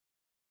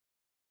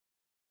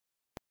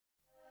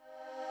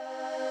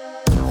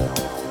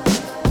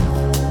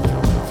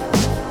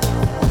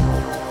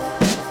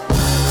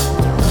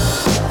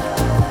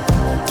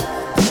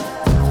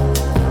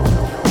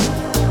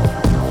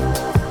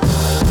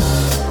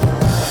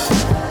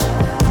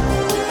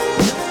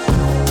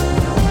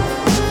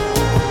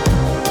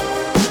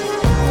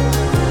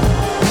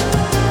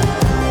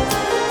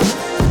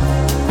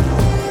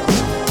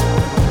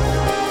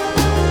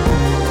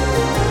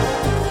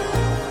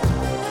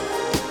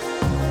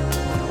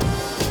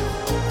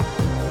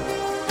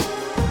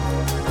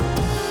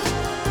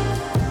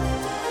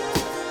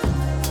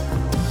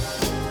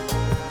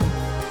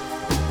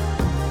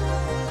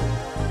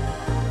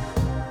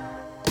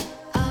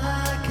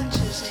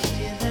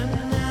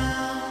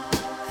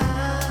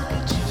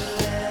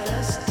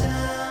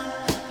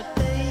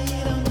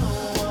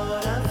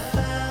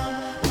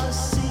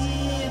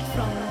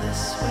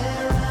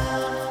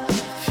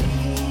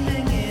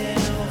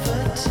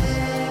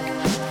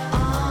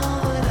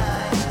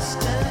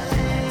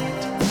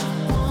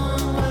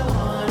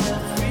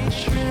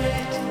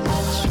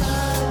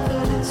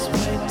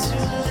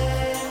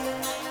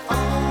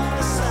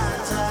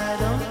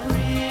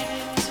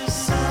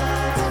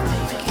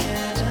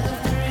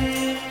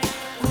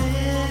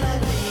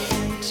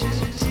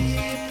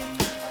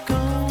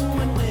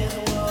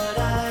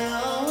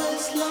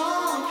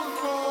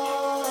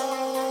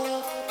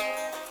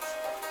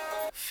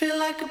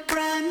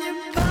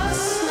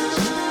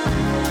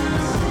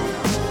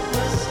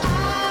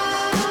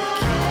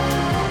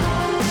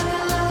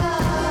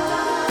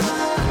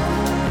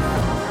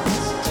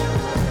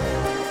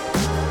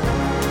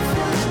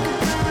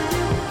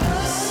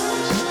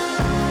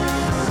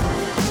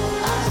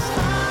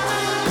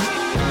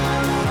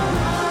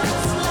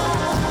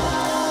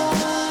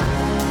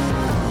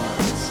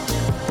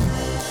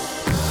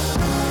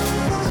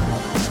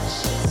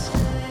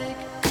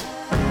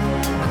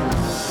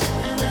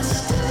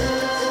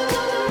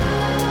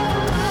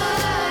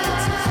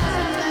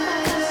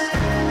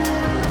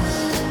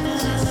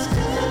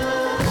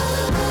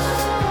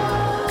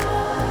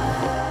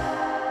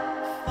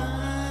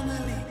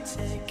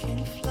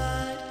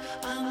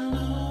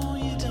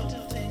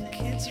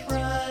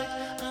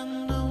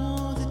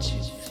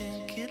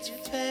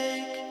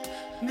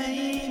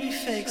Maybe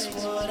fix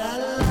what I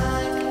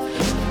like.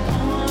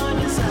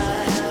 Point is I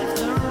have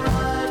the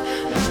right.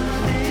 Not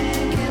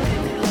thinking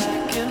it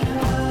black and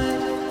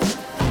white.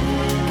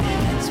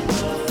 Thinking it's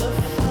worth the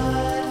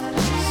fight.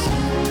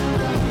 Soon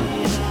I'll be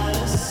out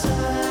of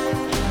sight.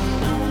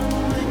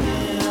 Knowing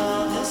it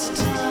all this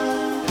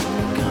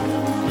time.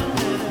 Going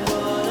with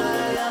what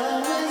I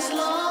always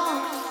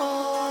long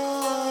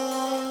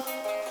for.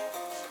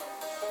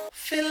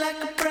 Feel like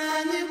a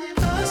brand new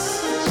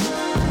person.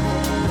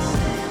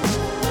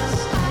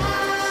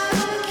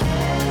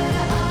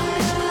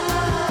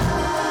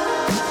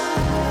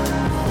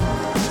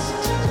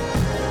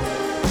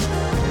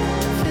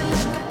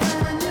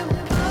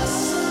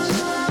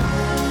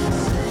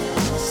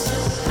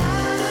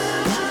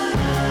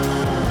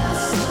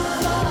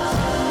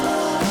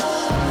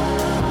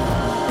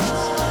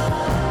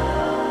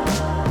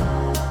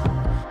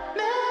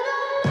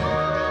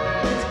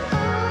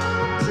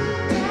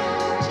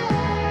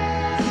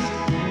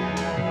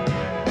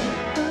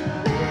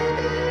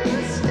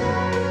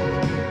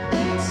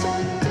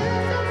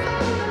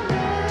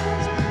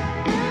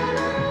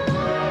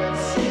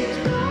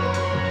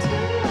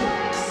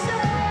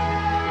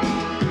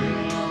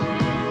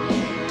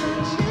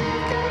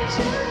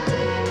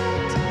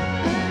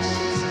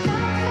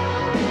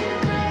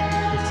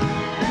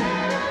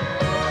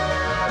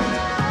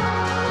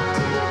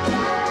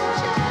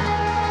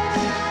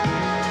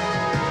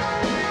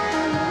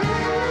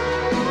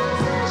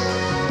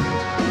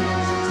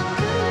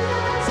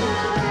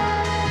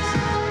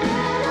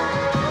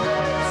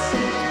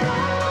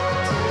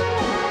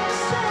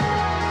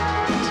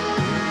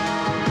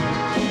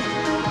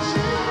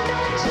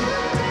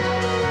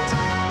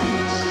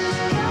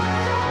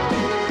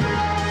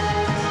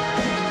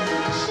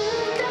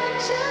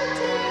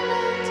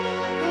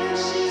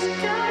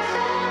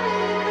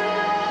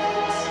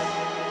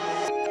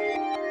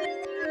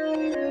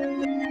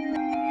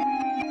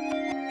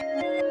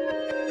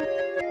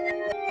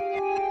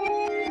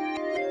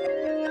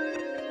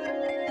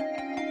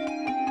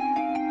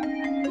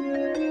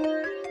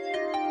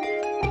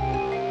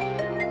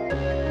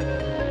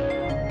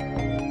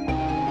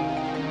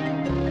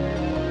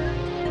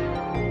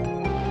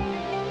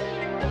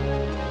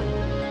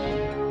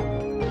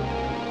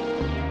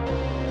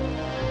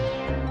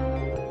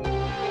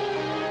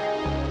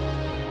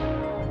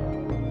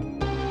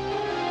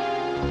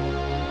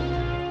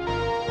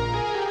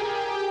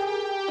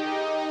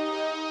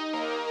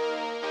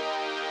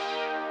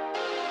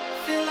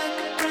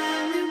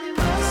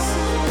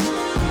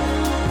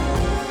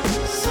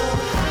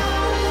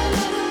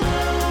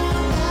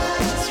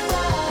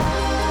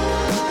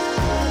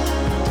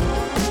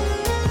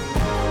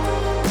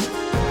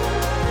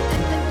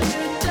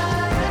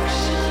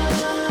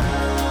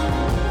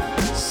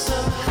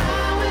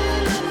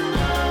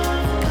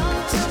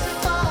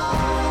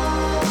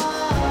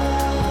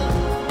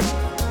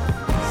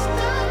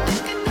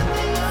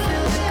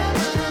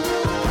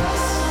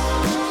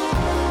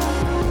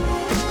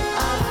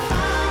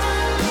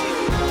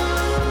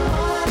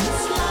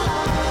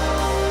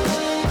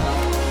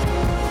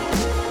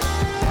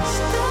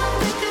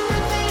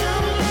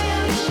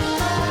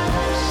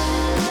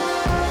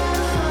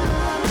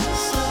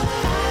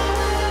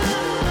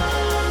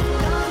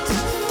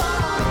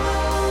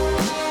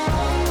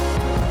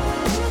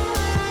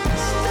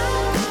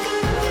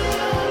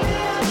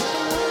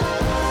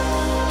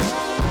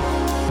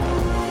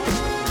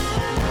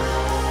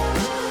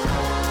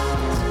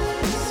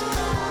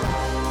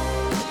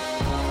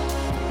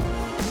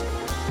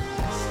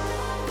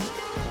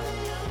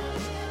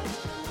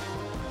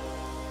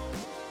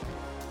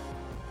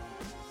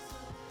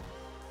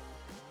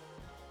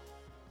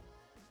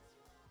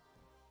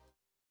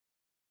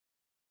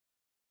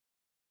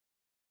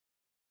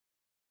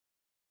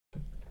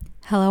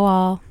 Hello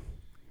all.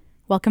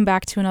 Welcome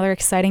back to another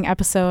exciting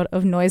episode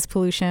of Noise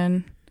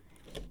Pollution.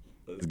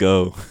 Let's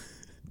go.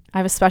 I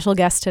have a special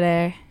guest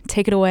today.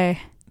 Take it away.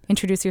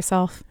 Introduce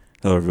yourself.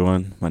 Hello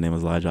everyone. My name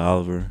is Elijah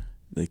Oliver.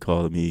 They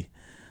call me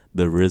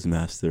the Riz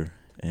Master,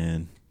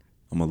 and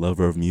I'm a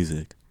lover of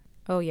music.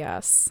 Oh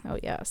yes. Oh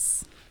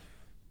yes.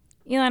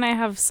 Eli and I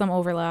have some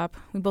overlap.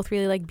 We both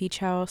really like Beach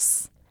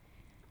House.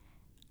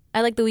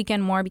 I like The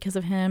Weeknd more because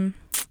of him.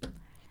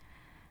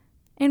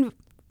 And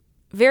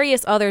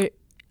various other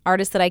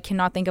artists that I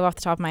cannot think of off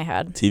the top of my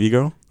head. TV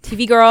Girl?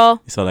 TV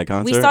Girl. You saw that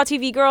concert? We saw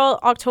TV Girl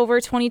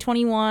October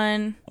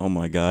 2021. Oh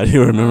my God,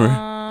 you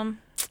remember?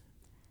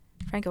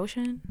 Frank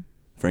Ocean?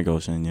 Frank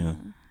Ocean, yeah.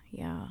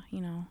 Yeah, you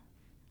know,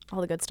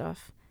 all the good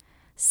stuff.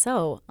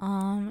 So,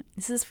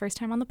 this is his first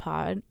time on the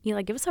pod.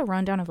 Eli, give us a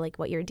rundown of like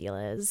what your deal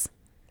is.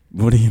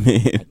 What do you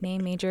mean? Like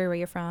name, major, where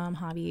you're from,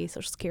 hobby,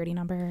 social security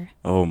number.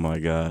 Oh my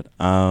God.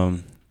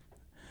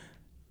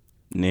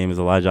 Name is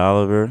Elijah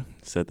Oliver.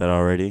 Said that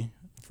already.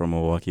 From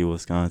Milwaukee,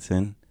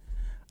 Wisconsin.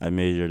 I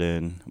majored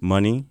in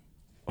money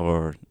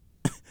or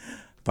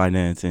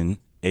finance and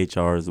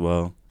HR as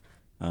well.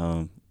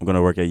 I'm going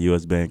to work at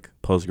U.S. Bank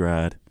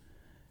post-grad,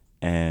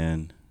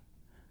 and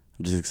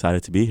I'm just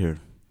excited to be here.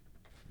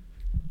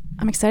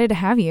 I'm excited to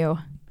have you.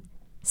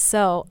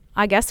 So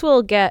I guess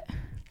we'll get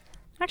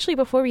Actually,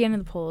 before we get into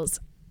the polls,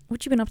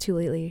 what you been up to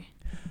lately?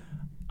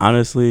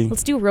 Honestly,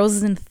 Let's do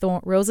roses,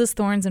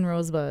 thorns, and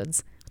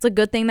rosebuds. What's a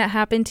good thing that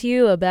happened to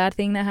you, a bad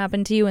thing that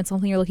happened to you, and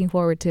something you're looking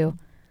forward to?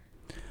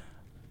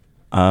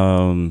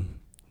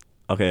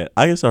 okay,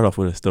 I can start off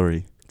with a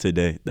story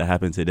today that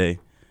happened today.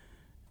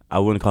 I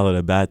wouldn't call it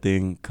a bad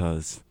thing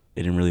because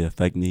it didn't really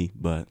affect me,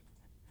 but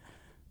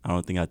I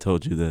don't think I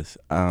told you this.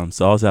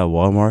 So I was at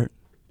Walmart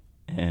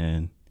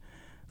and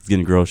I was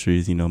getting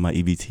groceries. You know, my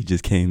EBT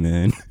just came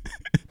in.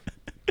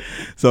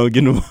 So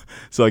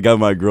I got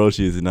my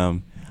groceries and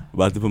I'm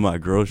about to put my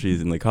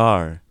groceries in the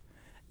car.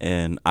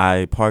 And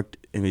I parked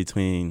in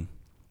between.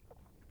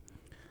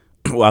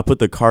 Well, I put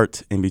the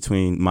cart in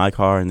between my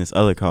car and this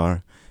other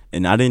car.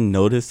 And I didn't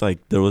notice,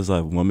 like, there was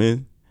a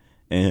woman.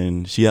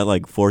 And she had,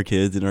 like, 4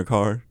 kids in her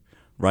car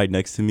right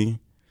next to me.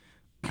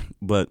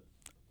 But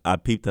I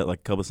peeped at, like,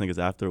 a couple seconds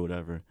after or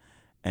whatever.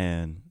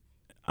 And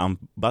I'm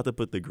about to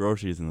put the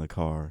groceries in the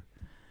car.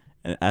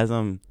 And as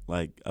I'm,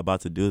 like,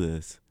 about to do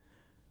this,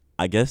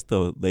 I guess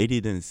the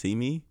lady didn't see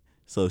me.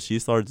 So she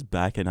starts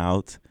backing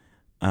out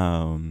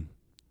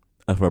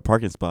of her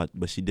parking spot.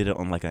 But she did it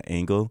on, like, an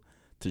angle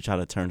to try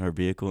to turn her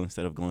vehicle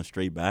instead of going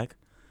straight back.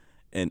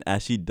 And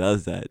as she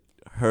does that,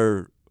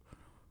 her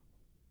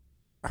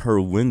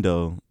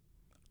window,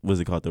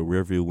 what's it called, the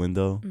rear view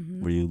window,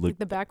 where you look, Like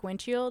the back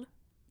windshield?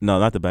 no,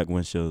 not the back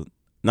windshield,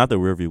 not the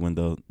rear view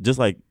window, just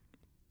like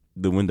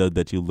the window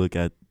that you look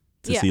at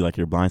to see like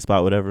your blind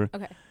spot, whatever.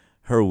 Okay.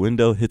 Her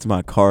window hits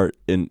my cart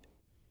and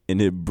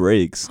it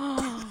breaks.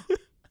 Oh.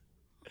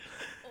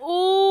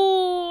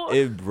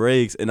 It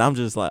breaks, and I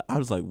was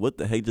like, what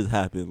the heck just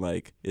happened?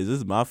 Like, is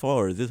this my fault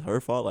or is this her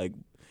fault? Like,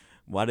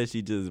 why did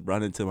she just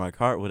run into my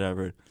cart,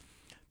 whatever?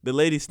 The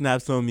lady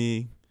snaps on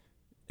me,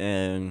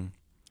 and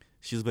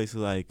she was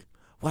basically like,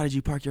 why did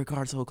you park your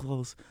car so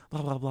close?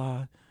 Blah, blah,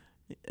 blah.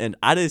 And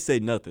I didn't say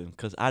nothing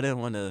because I didn't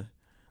want to,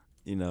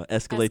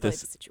 escalate this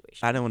situation.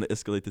 I didn't want to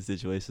escalate the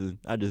situation.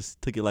 I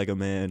just took it like a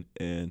man,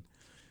 and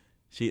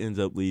she ends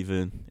up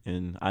leaving,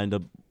 and I end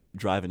up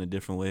driving a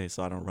different way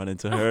so I don't run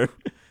into her.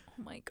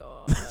 Oh, my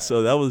God.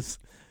 So that was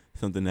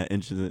something that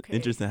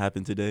interesting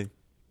happened today.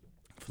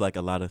 I feel like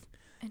a lot of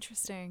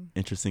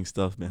interesting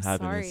stuff been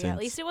happening Sorry, since. at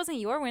least it wasn't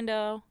your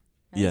window.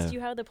 At least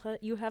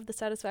you have the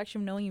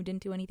satisfaction of knowing you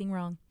didn't do anything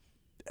wrong.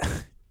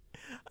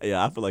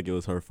 Yeah, I feel like it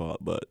was her fault,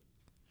 but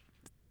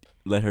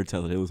let her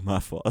tell it was my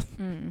fault.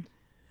 Mm.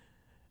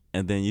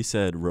 And then you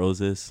said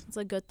roses. It's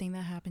a good thing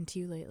that happened to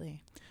you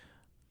lately.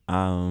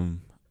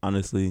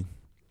 Honestly,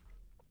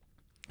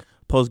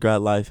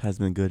 post-grad life has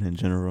been good in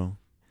general.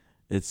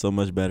 It's so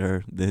much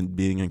better than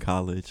being in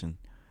college and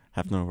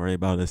having to worry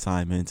about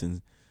assignments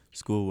and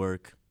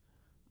schoolwork.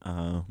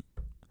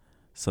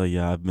 So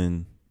yeah, I've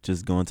been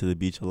just going to the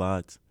beach a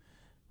lot,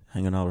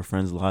 hanging out with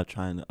friends a lot,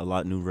 trying a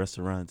lot new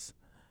restaurants,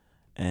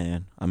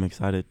 and I'm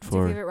excited What's for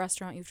your favorite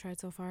restaurant you've tried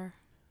so far?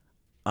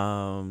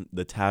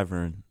 the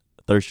tavern,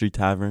 3rd Street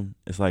Tavern.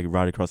 It's like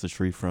right across the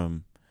street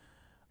from.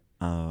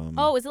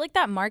 Oh, is it like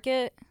that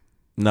market?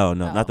 No,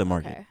 not the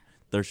market. Okay.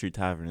 3rd Street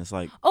Tavern. It's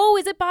like. Oh,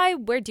 is it by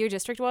where Deer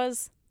District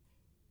was?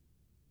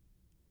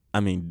 I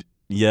mean,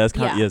 yeah, it's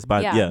kind of it's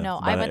by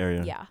that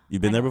area. Yeah,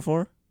 You've been there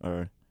before,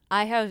 or?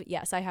 I have.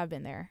 Yes, I have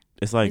been there.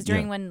 It's like it was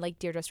during when like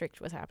Deer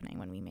District was happening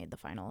when we made the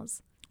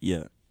finals.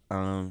 Yeah.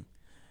 I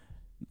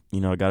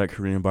got a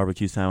Korean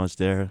barbecue sandwich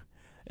there,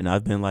 and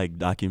I've been like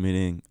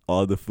documenting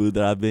all the food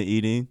that I've been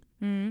eating.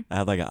 Mm. I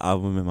have like an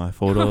album in my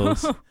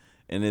photos,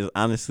 and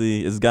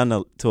it's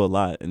gotten to a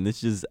lot, and it's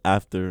just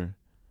after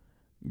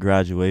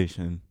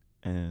graduation,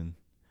 and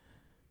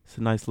it's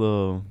a nice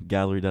little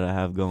gallery that I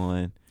have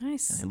going.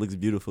 Nice. It looks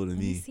beautiful to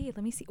me.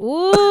 Let me see.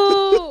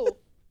 Ooh.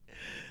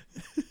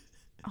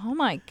 Oh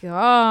my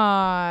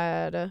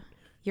God.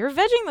 You're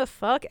vegging the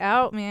fuck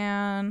out,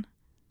 man.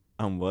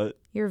 I'm what?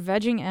 You're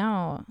vegging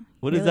out.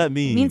 What does that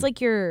mean? It means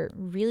like you're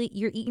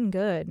eating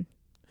good.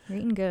 You're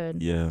eating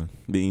good. Yeah,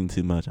 been eating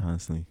too much,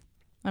 honestly.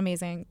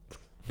 Amazing.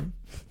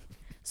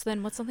 So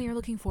then what's something you're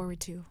looking forward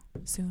to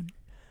soon?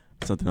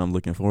 Something I'm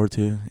looking forward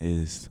to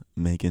is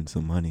making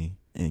some money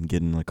and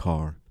getting a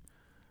car.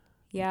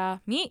 Yeah,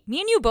 me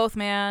and you both,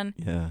 man.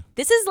 Yeah.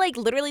 This is like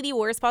literally the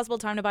worst possible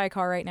time to buy a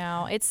car right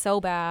now. It's so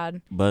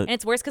bad. But and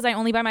it's worse because I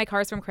only buy my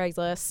cars from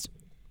Craigslist.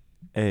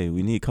 Hey,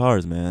 we need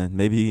cars, man.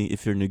 Maybe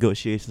if your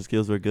negotiation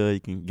skills were good, you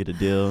can get a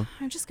deal.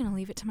 I'm just going to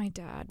leave it to my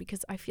dad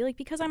because I feel like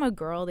because I'm a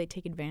girl, they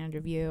take advantage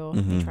of you.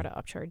 Mm-hmm. They try to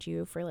upcharge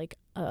you for like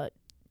a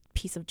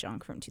piece of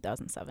junk from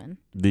 2007.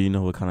 Do you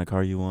know what kind of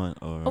car you want?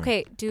 Or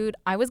Okay, dude,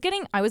 I was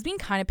being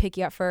kind of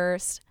picky at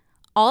first.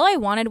 All I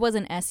wanted was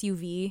an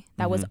SUV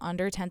that was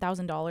under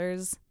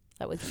 $10,000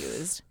 that was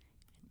used.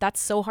 That's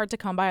so hard to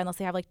come by unless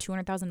they have like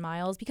 200,000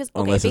 miles because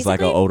unless it's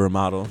like an older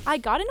model. I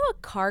got into a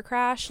car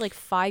crash like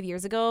 5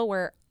 years ago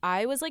where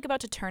I was like about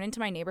to turn into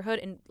my neighborhood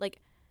and like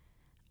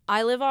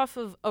I live off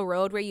of a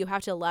road where you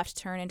have to left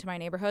turn into my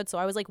neighborhood. So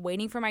I was like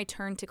waiting for my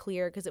turn to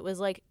clear because it was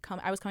like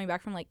I was coming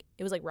back from like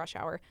it was like rush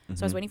hour.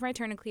 So I was waiting for my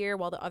turn to clear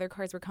while the other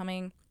cars were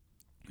coming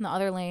in the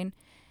other lane.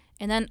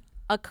 And then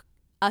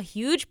a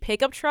huge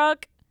pickup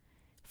truck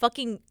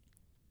fucking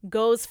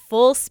goes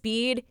full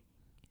speed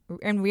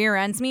and rear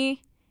ends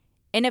me.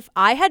 And if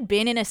I had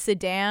been in a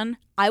sedan,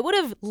 I would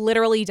have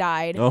literally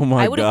died. Oh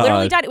my I would have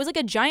literally God. died. It was like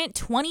a giant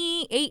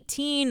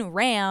 2018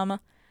 Ram,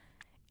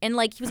 and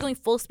like he was going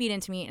full speed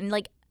into me. And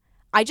like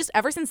I just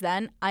ever since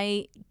then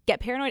I get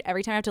paranoid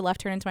every time I have to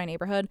left turn into my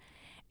neighborhood.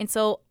 And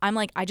so I'm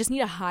like, I just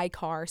need a high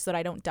car so that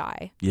I don't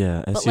die.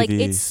 Yeah, SUVs. But like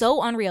it's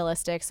so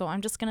unrealistic. So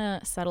I'm just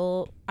gonna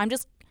settle.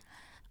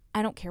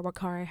 I don't care what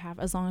car I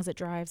have as long as it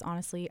drives,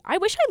 honestly. I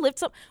wish I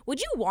lived would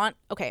you want,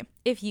 okay,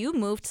 if you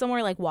moved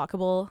somewhere like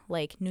walkable,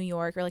 like New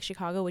York or like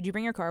Chicago, would you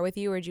bring your car with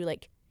you, or would you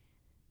like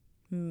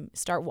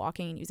start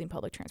walking and using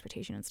public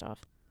transportation and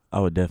stuff?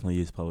 I would definitely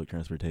use public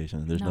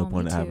transportation. There's no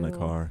point in having a too.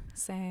 car.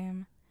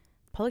 Same.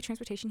 Public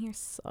transportation here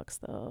sucks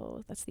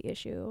though. That's the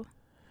issue.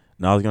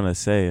 No, I was going to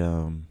say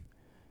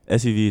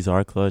SUVs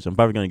are clutch. I'm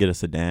probably going to get a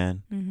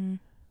sedan. Mm-hmm.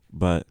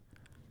 But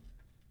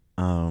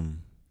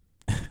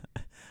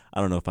I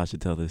don't know if I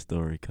should tell this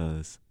story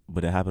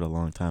but it happened a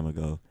long time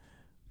ago.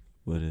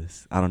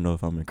 I don't know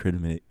if I'm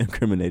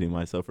incriminating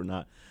myself or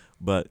not,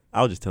 but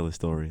I'll just tell the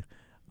story.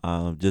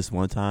 Just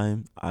one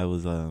time I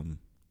was, I'm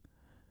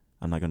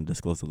not going to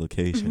disclose the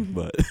location,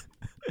 but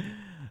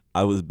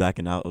I was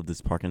backing out of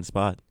this parking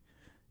spot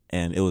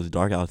and it was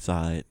dark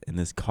outside and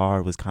this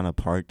car was kind of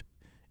parked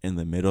in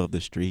the middle of the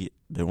street.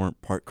 They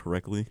weren't parked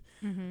correctly.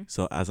 Mm-hmm.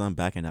 So as I'm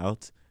backing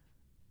out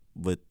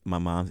with my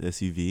mom's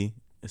SUV,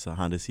 it's a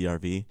Honda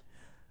CR-V,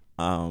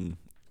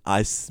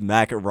 I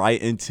smack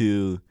right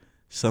into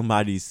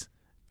somebody's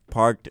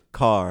parked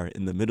car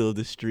in the middle of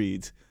the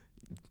street.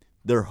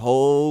 Their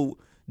whole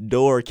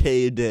door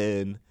caved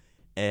in,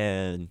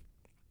 and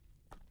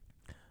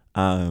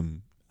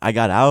I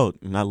got out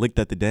and I looked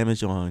at the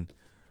damage on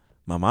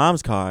my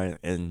mom's car,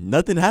 and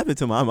nothing happened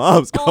to my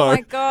mom's car. Oh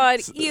my God,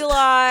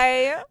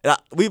 Eli!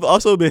 We've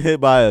also been hit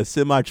by a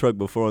semi truck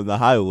before on the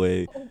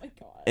highway. Oh my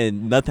God!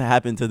 And nothing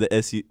happened to the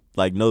SUV,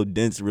 like no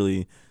dents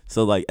really.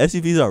 So like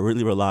SUVs are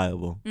really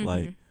reliable,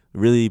 like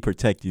really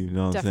protect you. You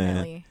know what I'm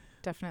saying?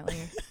 Definitely.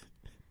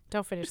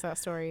 Don't finish that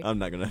story. I'm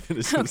not gonna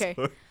finish the Okay.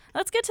 story.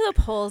 Let's get to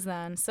the polls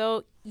then.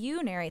 So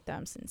you narrate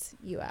them since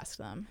you asked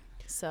them.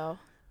 So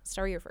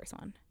start with your first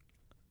one.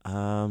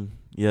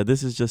 Yeah,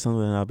 this is just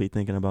something I'll be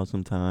thinking about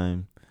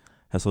sometime.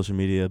 Has social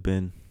media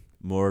been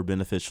more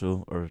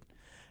beneficial or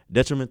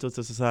detrimental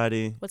to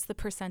society? What's the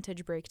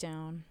percentage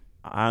breakdown?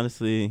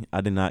 Honestly, I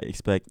did not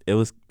expect. It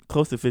was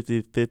close to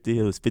 50-50.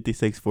 It was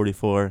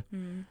 56-44.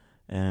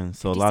 And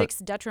so 56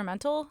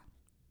 detrimental?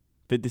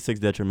 56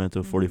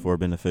 detrimental, 44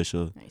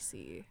 beneficial. I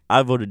see.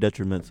 I voted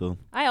detrimental.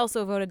 I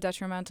also voted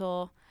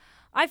detrimental.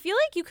 I feel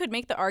like you could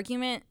make the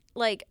argument,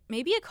 like,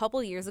 maybe a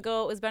couple years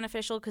ago it was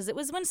beneficial because it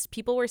was when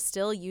people were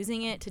still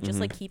using it to just,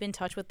 like, keep in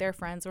touch with their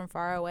friends from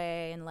far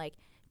away and, like,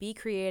 be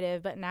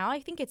creative. But now I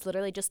think it's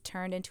literally just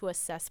turned into a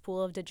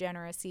cesspool of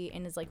degeneracy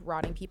and is, like,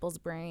 rotting people's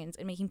brains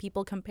and making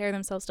people compare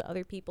themselves to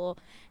other people.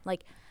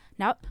 Like,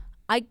 now,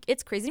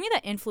 it's crazy to me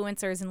that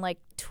influencers and, like,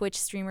 Twitch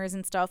streamers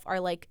and stuff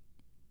are, like,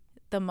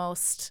 the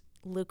most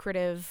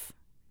lucrative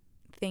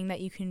thing that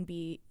you can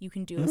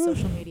do with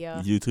social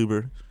media.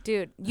 YouTuber.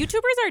 Dude,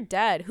 YouTubers are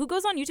dead. Who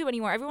goes on YouTube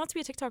anymore? Everyone wants to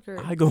be a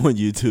TikToker. I go on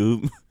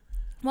YouTube.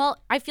 Well,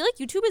 I feel like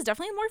YouTube is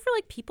definitely more for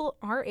like people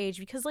our age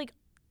because like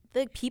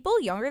the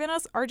people younger than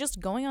us are just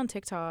going on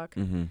TikTok.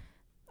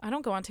 I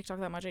don't go on TikTok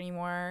that much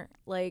anymore.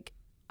 Like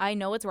I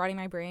know it's rotting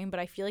my brain, but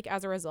I feel like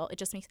as a result, it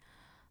just makes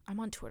I'm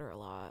on Twitter a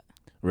lot.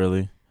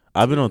 Really?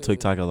 I've been on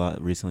TikTok a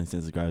lot recently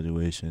since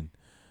graduation.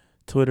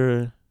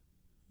 Twitter,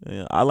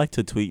 yeah, I like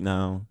to tweet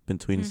now. Been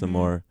tweeting some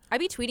more. I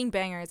be tweeting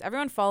bangers.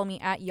 Everyone follow me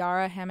at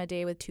Yara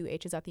Hamaday with 2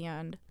 H's at the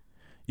end.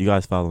 You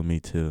guys follow me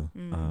too.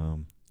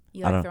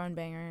 You like throwing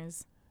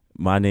bangers.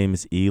 My name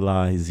is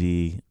Eli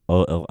ZOLIV_.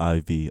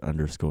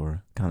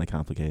 Kind of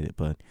complicated,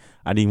 but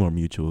I need more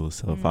mutuals,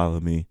 so follow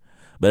me.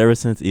 But ever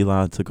since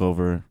Elon took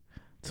over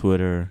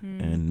Twitter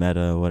and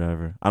Meta,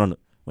 whatever, I don't know.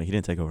 Well, he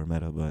didn't take over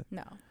Meta, but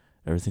no.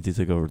 Ever since he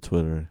took over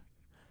Twitter,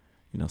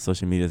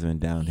 social media's been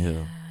downhill.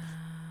 Yeah.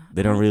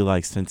 They don't really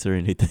like censor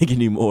anything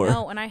anymore.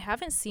 No, and I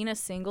haven't seen a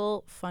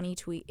single funny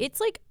tweet. It's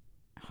like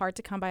hard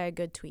to come by a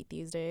good tweet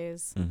these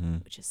days,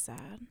 which is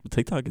sad.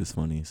 TikTok is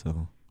funny,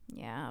 so.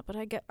 Yeah, but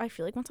I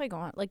feel like when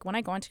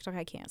I go on TikTok,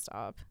 I can't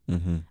stop.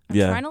 I'm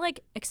trying to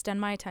like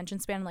extend my attention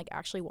span and like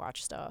actually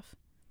watch stuff.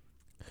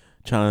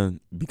 Trying to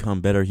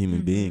become better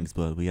human beings,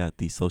 but we got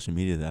these social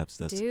media apps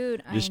that's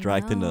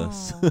distracting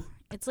us.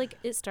 It's like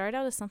it started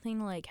out as something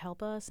to like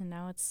help us, and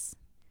now it's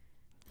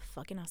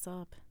fucking us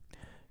up.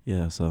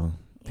 Yeah, so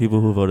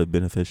people who voted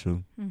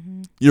beneficial,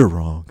 you're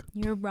wrong.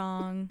 You're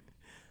wrong.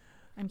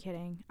 I'm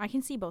kidding. I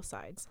can see both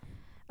sides.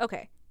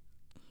 Okay.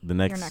 Your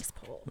next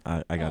poll.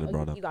 I got it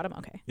brought up. You got him?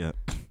 Okay. Yeah.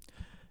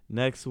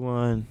 Next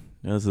one.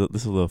 This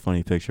is a little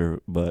funny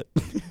picture, but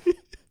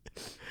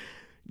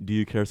do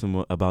you care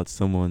about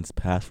someone's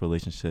past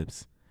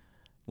relationships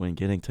when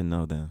getting to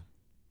know them?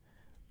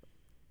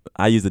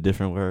 I use a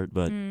different word,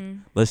 but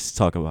let's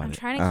talk about it. I'm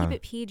trying to keep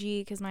it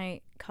PG because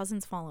my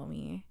cousins follow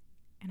me,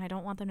 and I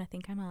don't want them to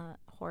think I'm a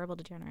horrible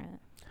degenerate.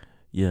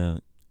 Yeah.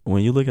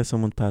 When you look at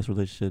someone's past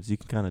relationships, you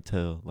can kind of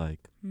tell,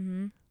 like,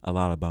 a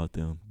lot about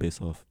them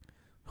based off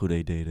who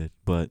they dated,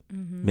 but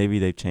Mm-hmm. maybe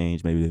they've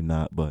changed, maybe they've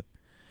not. But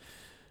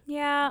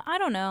Yeah, I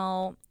don't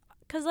know.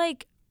 Because,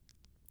 like,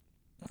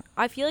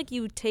 I feel like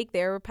you take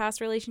their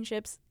past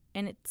relationships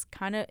and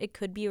it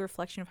could be a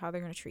reflection of how they're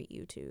going to treat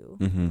you too.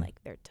 Mhm.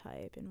 Like their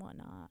type and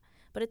whatnot.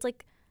 But it's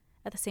like,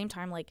 at the same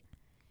time, like,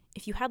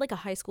 if you had like a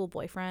high school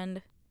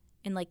boyfriend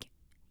and like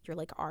you're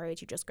like our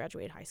age, you just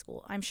graduated high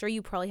school, I'm sure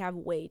you probably have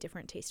way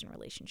different taste in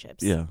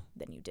relationships yeah,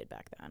 than you did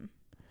back then.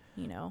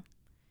 You know?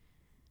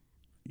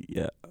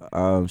 yeah.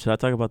 Should I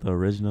talk about the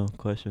original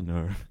question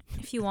or?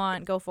 If you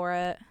want, go for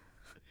it.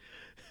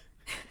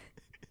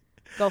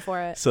 Go for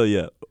it. So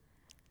yeah,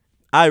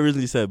 I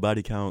originally said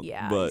body count.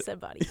 Yeah, but you said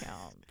body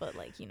count, but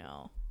like, you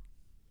know,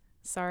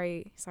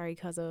 sorry,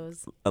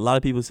 cuzzos. a lot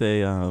of people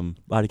say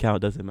body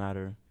count doesn't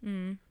matter.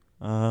 Mm.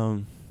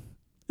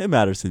 It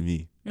matters to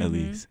me at Mhm.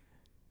 least.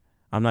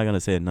 I'm not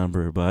gonna say a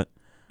number, but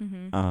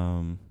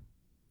Mm-hmm.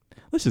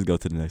 let's just go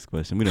to the next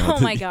question. We don't have Oh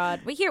to my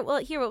God! Wait, here.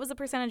 What was the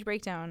percentage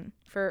breakdown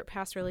for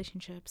past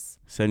relationships?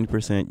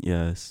 70%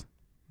 yes,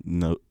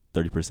 no,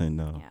 30%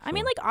 no. Yeah, I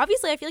mean, like,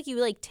 obviously, I feel like you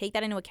like take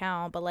that into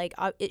account, but like,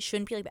 it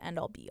shouldn't be like the end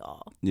all be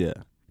all. Yeah,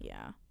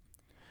 Yeah.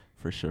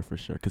 for sure,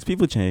 because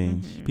people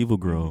change, Mhm. people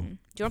grow. Mhm. Do you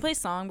want to play a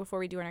song before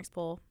we do our next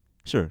poll?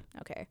 Sure.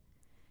 Okay.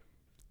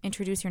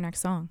 Introduce your next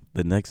song.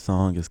 The next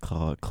song is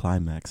called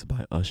 "Climax"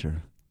 by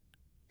Usher.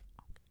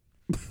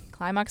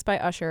 Climax by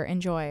Usher.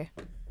 Enjoy.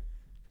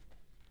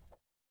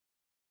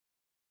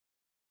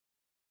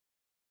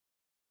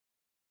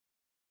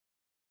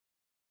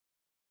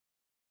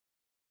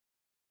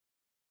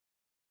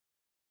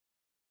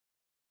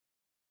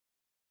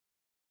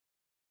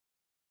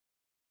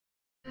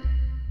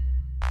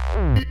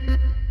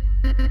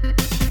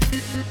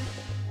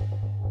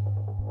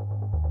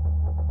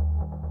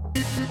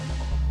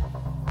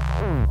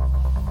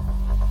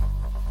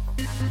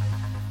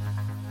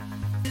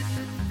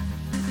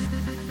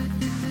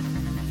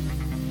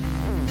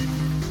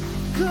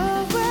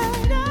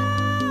 Going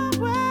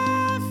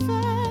nowhere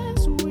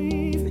fast,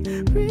 we've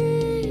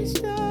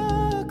reached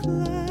the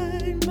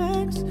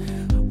climax.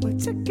 We're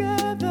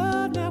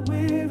together, now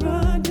we're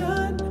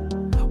undone.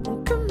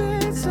 Won't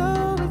commit,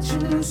 so we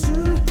choose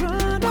to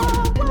run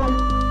away.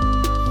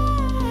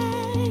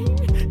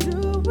 Do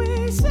we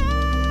separate?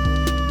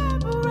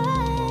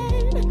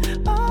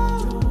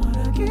 Oh, don't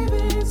wanna give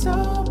in, so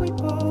we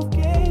both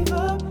gave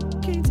up.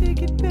 Can't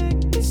take it back,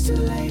 it's too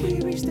late, we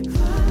reached the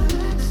climax.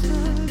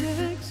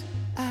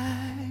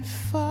 I've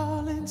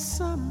fallen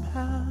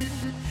somehow,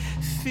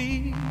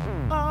 feet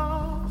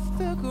off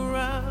the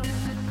ground.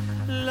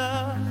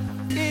 Love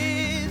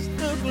is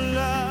the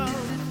cloud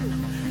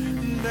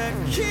that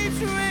keeps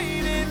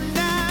raining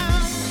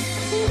down.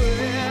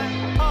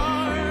 Where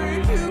are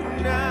you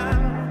now?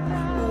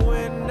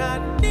 When I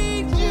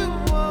need you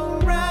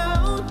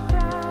around,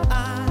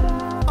 I'm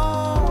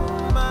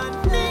on my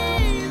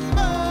knees,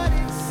 but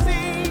it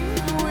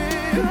seems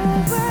we're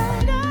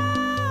going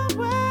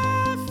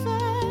nowhere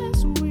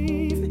fast.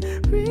 We've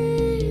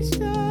reached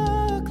the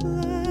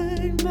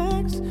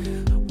climax.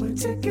 We're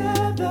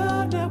together,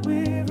 now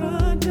we're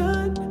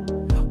undone.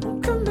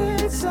 Won't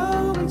commit, so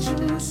we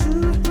choose to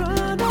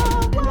run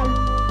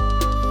away.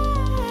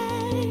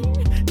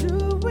 Do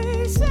we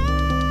separate?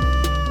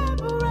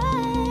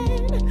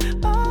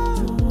 Oh,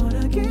 don't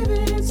wanna give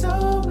in, so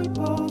we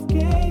both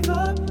gave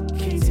up.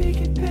 Can't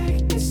take it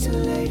back, it's too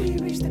late, we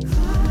reached the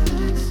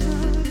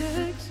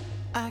climax.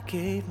 I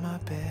gave my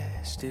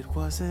best, it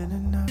wasn't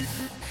enough.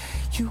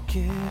 You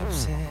get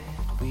upset,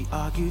 we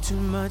argue too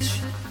much.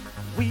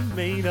 We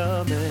made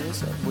a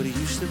mess of what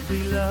used to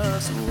be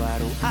love, so why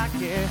do I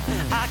care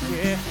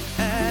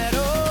at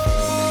all?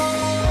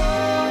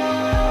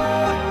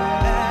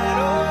 At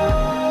all.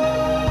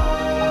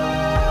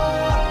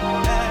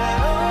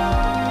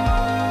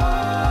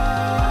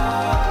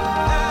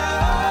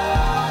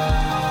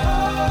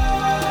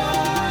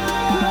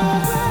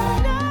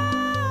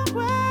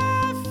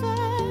 Nowhere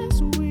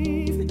fast,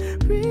 we've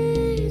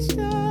reached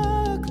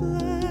the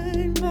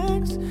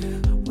climax.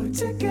 We're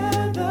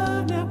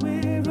together, now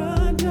we're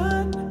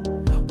undone.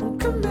 Won't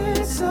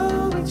commit,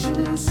 so we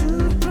choose to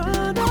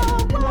run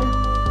away.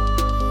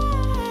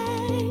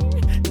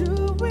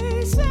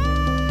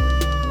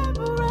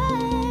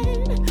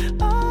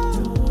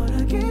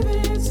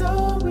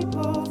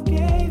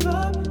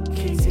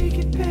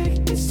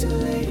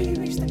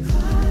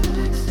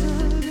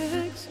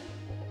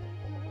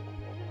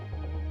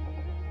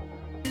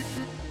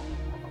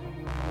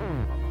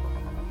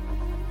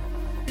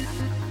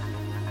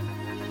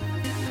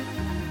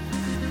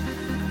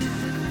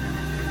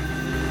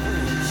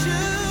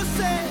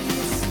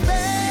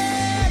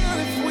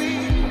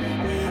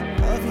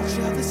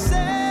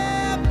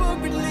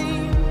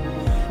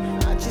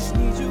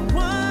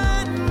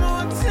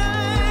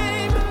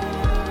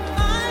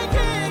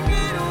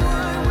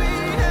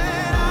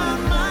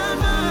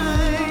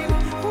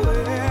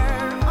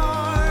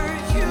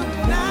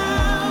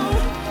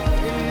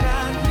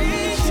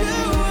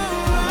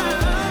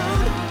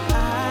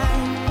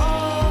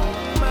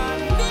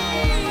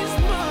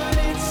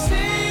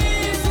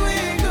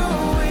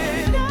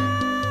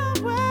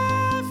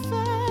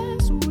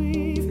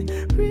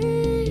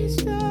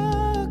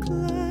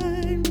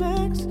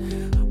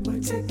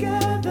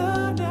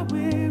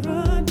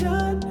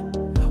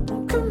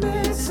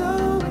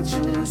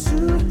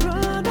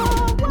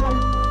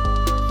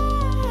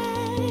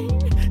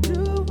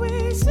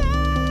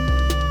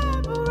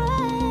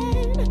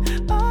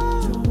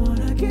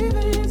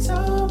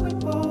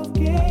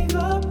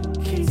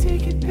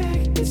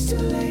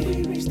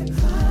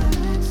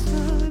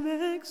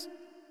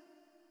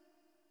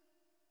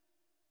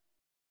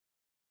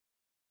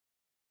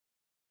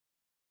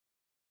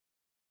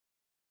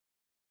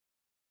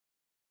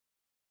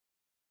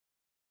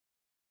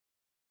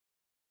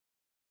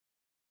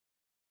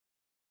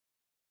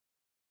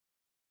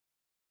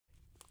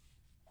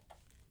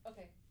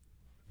 Okay.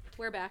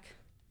 We're back.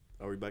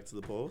 Are we back to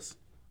the polls?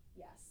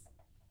 Yes.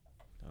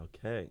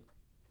 Okay.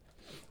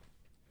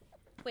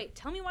 Wait,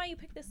 tell me why you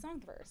picked this song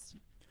first.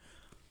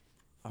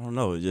 I don't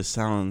know. It just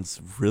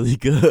sounds really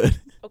good.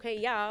 Okay,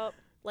 yeah.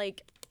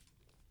 Like,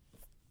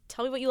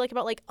 tell me what you like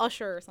about, like,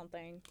 Usher or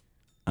something.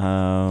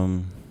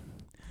 I've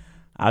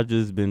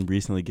just been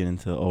recently getting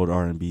into old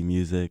R&B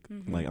music.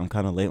 Mhm. Like, I'm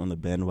kind of late on the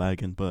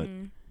bandwagon, but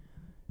Mm.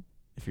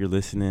 if you're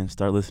listening,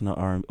 start listening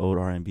to old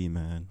R&B,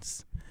 man.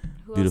 It's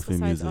Who beautiful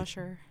else besides music.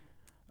 Usher?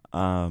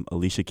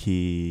 Alicia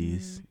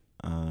Keys,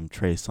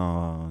 Trey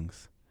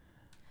Songz.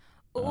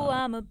 Oh,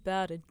 I'm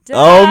about to die.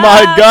 Oh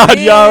my God,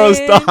 Yaro,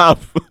 stop!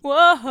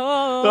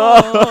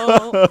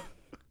 Whoa.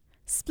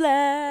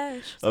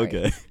 Splash. Sorry.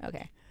 Okay.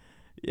 Okay.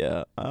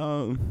 Yeah. I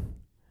don't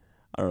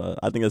know.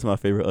 I think that's my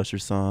favorite Usher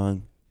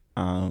song.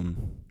 You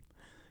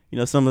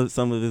know, some of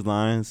his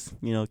lines,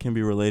 you know, can be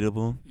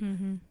relatable.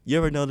 Mm-hmm. You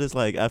ever notice,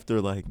 like, after,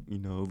 like, you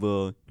know, a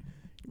little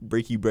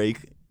breaky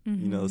break,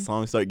 you know,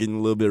 songs start getting a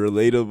little bit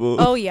relatable.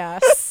 Oh,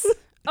 yes.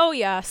 Oh,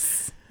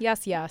 yes.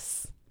 Yes,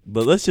 yes.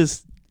 But let's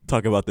just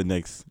talk about the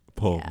next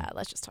poll. Yeah,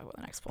 let's just talk about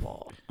the next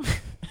poll.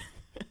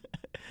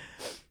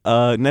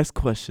 Next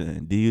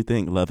question. Do you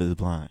think love is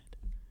blind?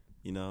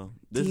 You know,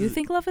 Do you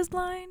think love is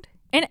blind?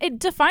 And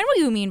define what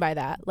you mean by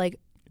that. Like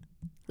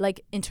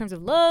in terms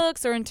of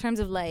looks or in terms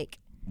of, like,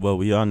 well,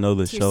 we all know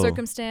the your show.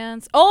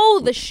 circumstance.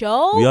 Oh, the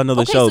show? We all know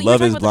the Okay, show. so you're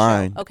Love talking is about the show.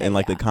 blind. Okay, and,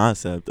 like, yeah. the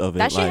concept of it.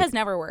 That shit like, has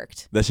never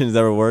worked. That shit has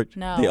never worked?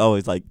 No. They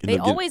always, like... They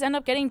always end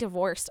up getting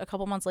divorced a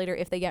couple months later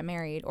if they get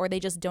married, or they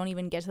just don't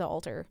even get to the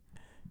altar.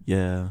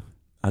 Yeah.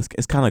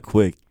 It's kind of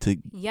quick to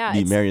be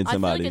marrying somebody. I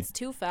feel like it's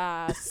too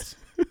fast.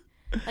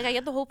 Like, I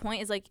get the whole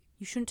point is, like,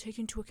 you shouldn't take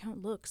into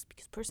account looks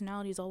because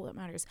personality is all that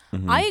matters.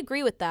 Mhm. I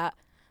agree with that.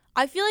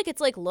 I feel like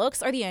it's, like,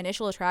 looks are the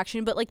initial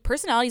attraction, but, like,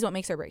 personality is what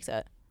makes or breaks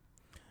it.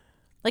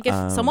 Like, if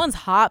someone's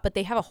hot, but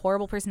they have a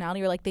horrible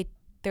personality, or, like,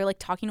 they're like,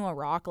 talking to a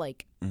rock,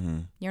 like,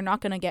 you're not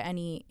going to get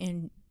any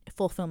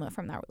fulfillment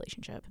from that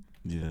relationship.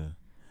 Yeah.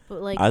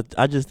 But, like...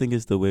 I just think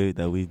it's the way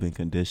that we've been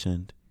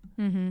conditioned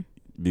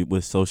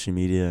with social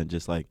media and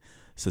just, like,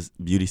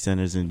 beauty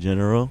centers in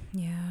general.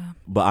 Yeah.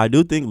 But I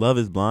do think love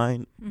is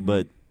blind,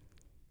 but...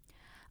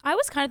 I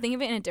was kind of thinking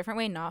of it in a different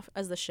way, not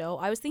as the show.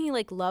 I was thinking,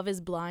 like, love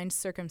is blind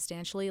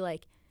circumstantially.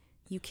 Like,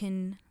 you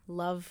can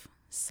love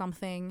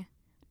something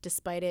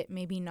despite it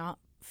maybe not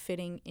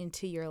fitting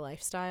into your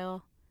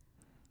lifestyle.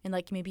 And,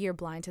 like, maybe you're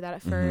blind to that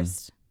at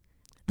first.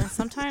 And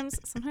sometimes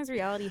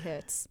reality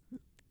hits,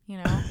 you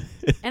know?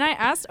 And I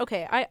asked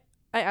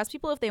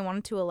people if they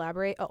wanted to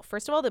elaborate. Oh,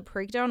 first of all, the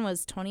breakdown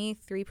was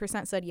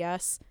 23% said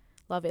yes,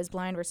 love is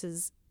blind,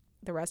 versus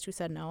the rest who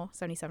said no,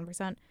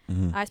 77%.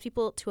 I asked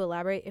people to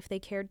elaborate if they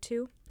cared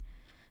to.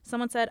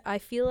 Someone said, I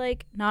feel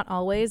like not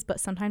always, but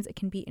sometimes it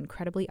can be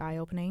incredibly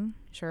eye-opening.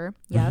 Sure.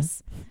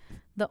 Yes.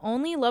 The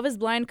only love is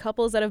blind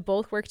couples that have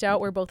both worked out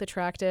were both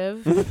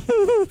attractive.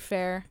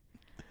 Fair.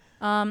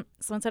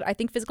 Someone said, I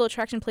think physical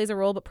attraction plays a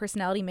role, but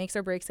personality makes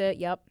or breaks it.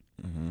 Yep.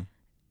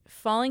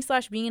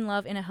 Falling/being in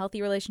love in a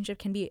healthy relationship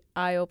can be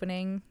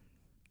eye-opening.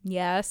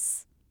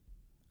 Yes.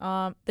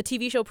 The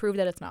TV show proved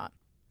that it's not.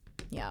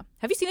 Yeah.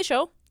 Have you seen the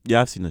show?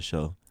 Yeah, I've seen the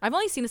show. I've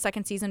only seen the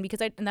second season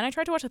because and then I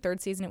tried to watch the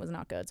third season. It was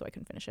not good, so I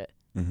couldn't finish it.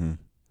 Well,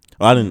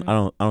 I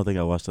don't think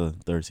I watched the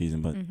third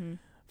season, but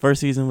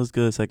first season was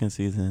good. Second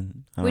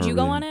season, would you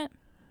go on it?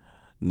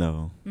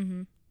 No,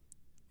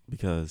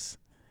 because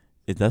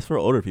that's for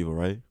older people,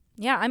 right?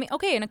 Yeah, I mean,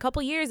 okay. In a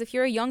couple years, if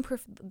you're a young,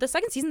 the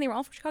second season they were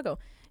all from Chicago.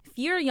 If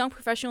you're a young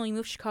professional, you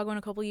move to Chicago in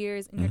a couple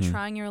years, and you're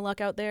trying your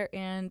luck out there,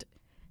 and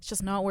it's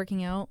just not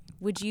working out.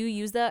 Would you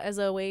use that as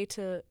a way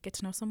to get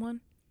to know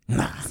someone?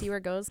 Nah. See where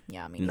it goes?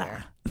 Yeah, me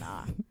neither.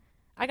 Nah.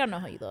 I gotta know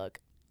how you look.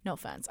 No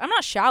offense. I'm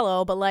not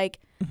shallow, but, like,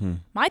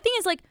 my thing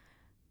is, like,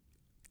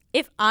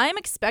 if I'm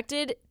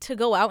expected to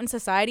go out in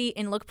society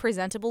and look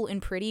presentable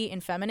and pretty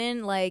and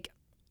feminine, like,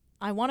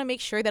 I want to make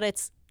sure that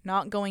it's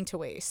not going to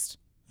waste.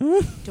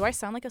 Do I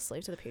sound like a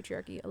slave to the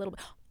patriarchy? A little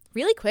bit.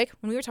 Really quick,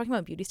 when we were talking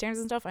about beauty standards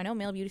and stuff, I know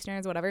male beauty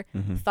standards, whatever.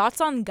 Thoughts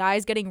on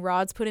guys getting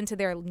rods put into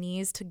their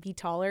knees to be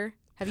taller?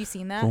 Have you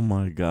seen that? Oh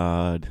my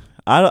God.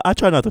 I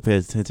try not to pay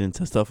attention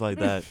to stuff like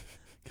that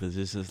because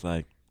it's just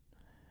like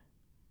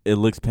it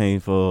looks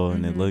painful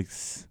and it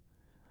looks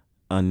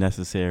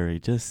unnecessary.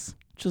 Just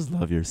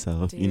love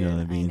yourself. Dude, you know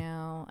what I mean?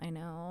 I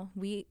know.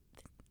 We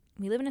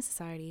live in a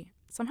society.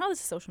 Somehow this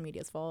is social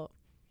media's fault.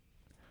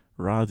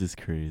 Rods is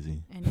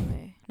crazy.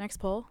 Anyway, next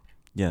poll.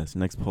 Yes,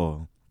 next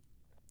poll.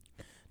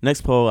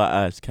 Next poll,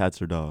 I asked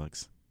cats or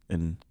dogs,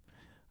 and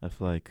I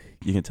feel like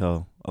you can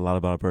tell a lot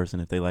about a person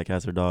if they like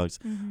cats or dogs.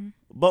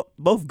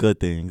 Both good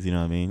things, you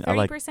know what I mean?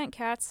 30%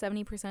 cats,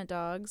 70%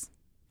 dogs.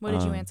 What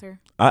did you answer?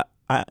 I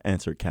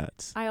answered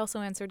cats. I also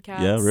answered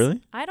cats. Yeah,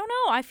 really? I don't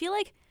know. I feel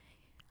like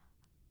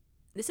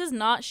this is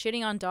not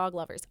shitting on dog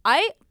lovers.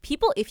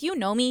 People, if you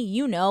know me,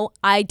 you know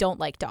I don't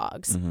like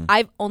dogs.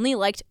 I've only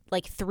liked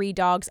like 3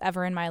 dogs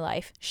ever in my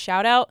life.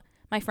 Shout out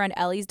my friend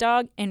Ellie's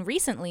dog, and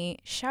recently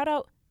shout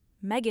out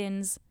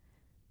Megan's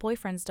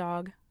boyfriend's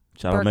dog.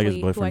 Shout out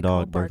Megan's boyfriend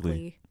dog,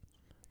 Barkley.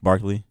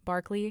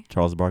 Barkley.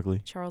 Charles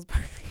Barkley.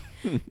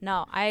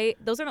 No,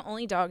 those are the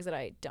only dogs that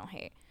I don't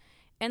hate.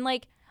 And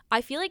like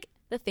I feel like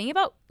the thing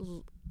about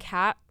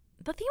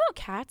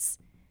cats,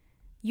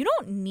 you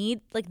don't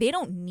need, like, they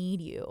don't need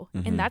you.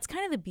 Mm-hmm. And that's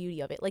kind of the beauty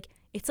of it. Like,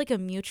 it's like a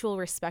mutual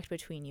respect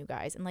between you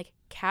guys. And like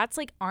cats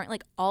like aren't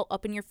like all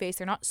up in your face.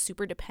 They're not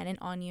super dependent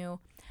on you.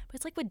 But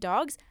it's like with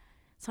dogs,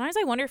 sometimes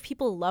I wonder if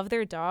people love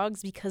their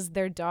dogs because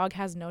their dog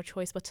has no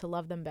choice but to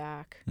love them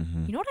back.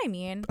 Mm-hmm. You know what I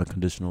mean?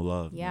 Unconditional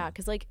love. Yeah,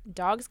 because like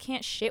dogs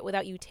can't shit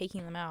without you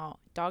taking them out.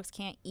 Dogs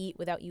can't eat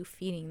without you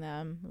feeding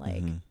them. Like,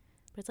 Mm-hmm.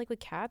 but it's like with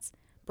cats,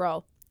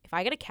 bro. If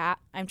I get a cat,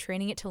 I'm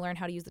training it to learn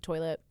how to use the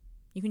toilet.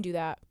 You can do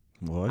that.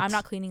 What? I'm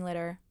not cleaning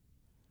litter.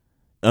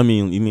 I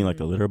mean, you mean like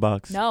a litter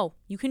box? No,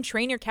 you can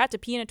train your cat to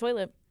pee in a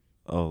toilet.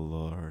 Oh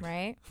Lord.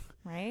 Right.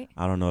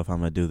 I don't know if I'm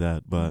gonna do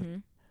that, but Mm-hmm.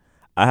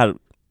 I had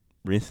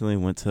recently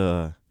went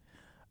to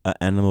an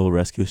animal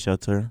rescue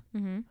shelter,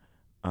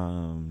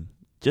 Mm-hmm.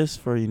 just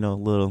for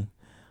little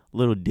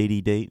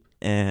ditty date,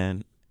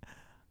 and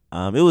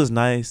it was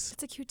nice.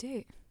 It's a cute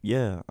date.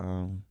 Yeah.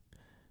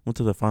 Went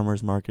to the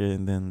farmers market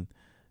and then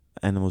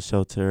animal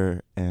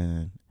shelter,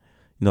 and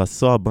I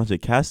saw a bunch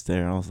of cats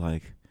there, and I was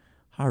like,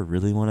 I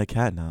really want a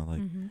cat now. Like,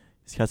 Mm-hmm.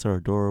 these cats are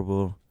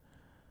adorable.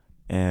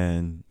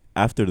 And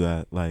after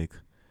that, like,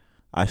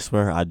 I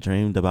swear I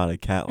dreamed about a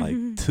cat like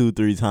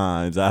 2-3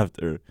 times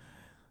after.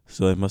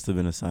 So it must have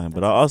been a sign.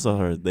 But I also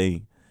heard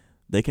they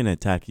can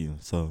attack you.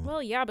 So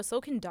Well, yeah, but so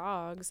can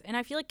dogs. And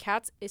I feel like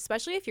cats,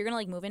 especially if you're gonna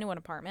like move into an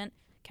apartment,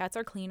 cats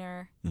are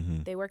cleaner.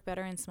 mhm. They work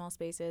better in small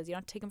spaces. You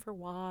don't have to take them for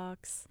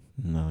walks.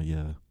 No,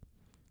 yeah.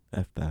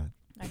 F that.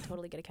 I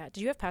totally get a cat.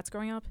 Did you have pets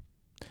growing up?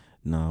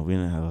 No, we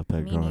didn't have a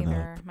pet Me growing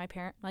neither.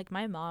 up.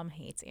 My mom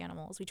hates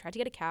animals. We tried to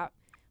get a cat.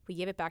 We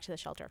gave it back to the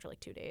shelter after like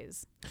 2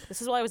 days.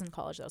 This is while I was in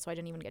college though, so I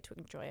didn't even get to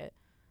enjoy it.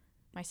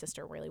 My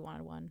sister really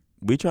wanted one.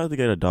 We tried to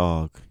get a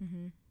dog,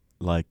 Mm-hmm.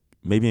 like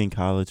maybe in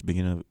college,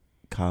 beginning of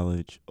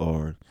college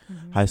or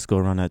Mm-hmm. high school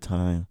around that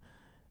time.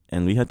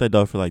 And we had that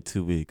dog for like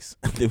 2 weeks.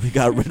 Then we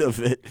got rid of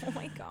it. Oh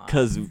my god.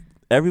 Because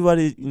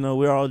everybody,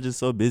 we're all just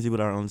so busy with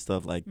our own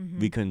stuff. Like, Mhm.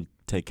 we couldn't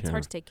take It's care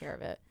hard of to take care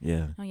of it.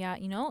 Yeah. Oh yeah,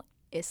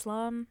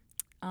 Islam,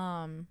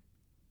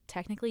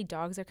 technically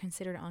dogs are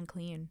considered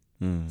unclean.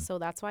 Mm. So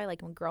that's why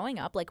like when growing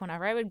up, like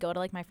whenever I would go to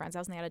like my friend's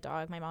house and they had a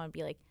dog, my mom would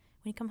be like,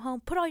 when you come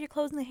home, put all your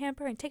clothes in the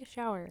hamper and take a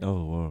shower.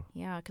 Oh, wow.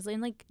 Yeah, because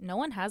then like no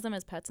one has them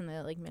as pets in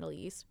the like Middle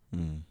East.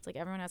 Mm. It's like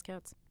everyone has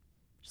cats.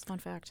 Just fun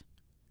fact.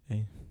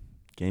 Hey,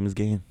 game is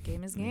game.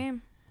 Game is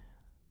game.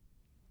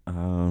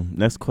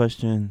 Next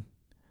question.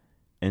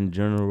 In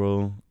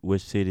general,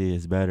 which city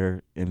is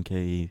better,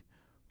 MKE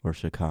or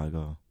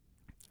Chicago?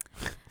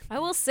 I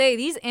will say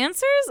these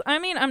answers, I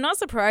mean, I'm not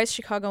surprised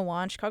Chicago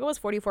won. Chicago was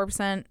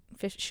 44%.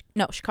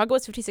 Chicago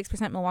was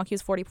 56%. Milwaukee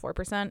was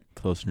 44%.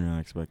 Closer than I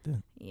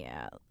expected.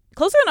 Yeah.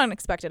 Closer than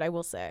unexpected, I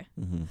will say.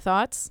 Mm-hmm.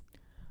 Thoughts?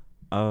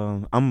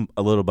 I'm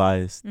a little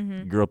biased.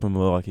 Mm-hmm. Grew up in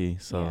Milwaukee,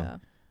 so Yeah.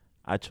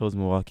 I chose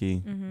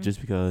Milwaukee Mhm. just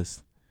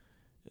because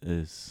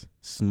it's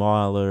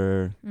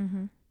smaller.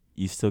 Mm-hmm.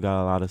 You still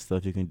got a lot of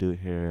stuff you can do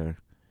here.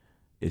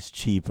 It's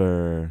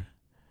cheaper.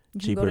 You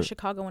can go to Cheaper.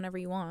 Chicago whenever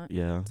you want.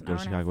 Yeah, It's an go hour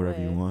to and a half Chicago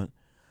wherever you away.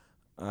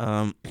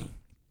 want.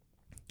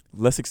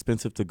 Less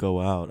expensive to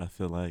go out, I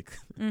feel like.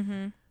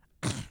 Mm-hmm.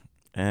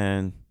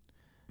 And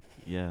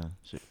yeah,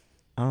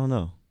 I don't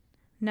know.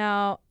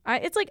 Now,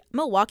 it's like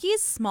Milwaukee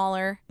is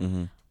smaller.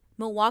 Mm-hmm.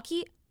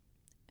 Milwaukee,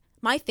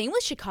 my thing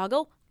with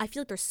Chicago, I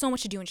feel like there's so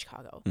much to do in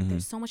Chicago. Mhm.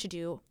 There's so much to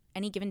do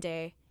any given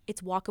day.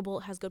 It's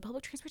walkable. It has good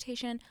public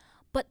transportation.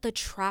 But the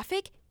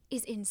traffic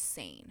is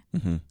insane.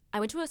 Mm-hmm. I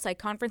went to a psych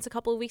conference a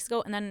couple of weeks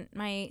ago, and then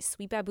my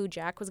sweet babu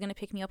Jack was going to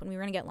pick me up, and we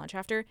were going to get lunch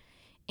after.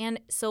 And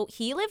so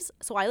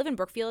I live in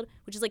Brookfield,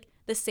 which is like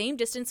the same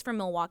distance from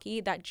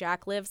Milwaukee that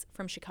Jack lives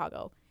from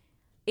Chicago.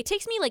 It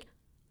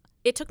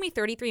took me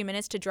 33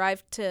 minutes to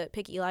drive to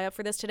pick Eli up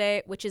for this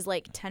today, which is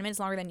like 10 minutes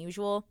longer than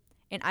usual.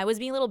 And I was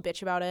being a little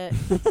bitch about it.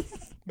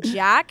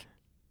 Jack,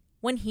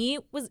 when he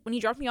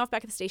dropped me off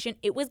back at the station,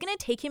 it was going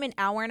to take him an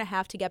hour and a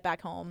half to get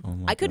back home. Oh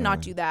my I could not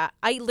God. do that.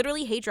 I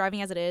literally hate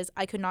driving as it is.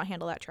 I could not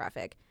handle that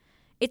traffic.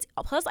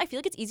 Plus I feel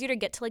like it's easier to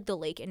get to like the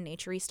lake and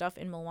naturey stuff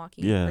in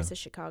Milwaukee Yeah. versus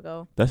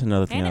Chicago. That's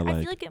another thing And I I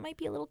like. feel like it might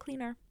be a little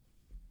cleaner.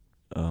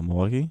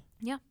 Milwaukee?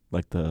 Yeah.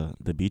 Like the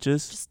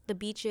beaches? Just the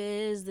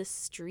beaches, the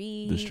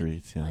streets. The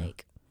streets, yeah.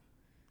 Like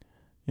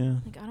Yeah.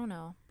 I don't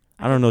know.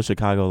 I don't know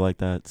Chicago like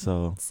that,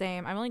 so.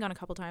 Same. I've only gone a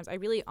couple times.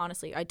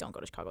 Honestly, I don't go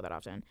to Chicago that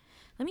often.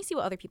 Let me see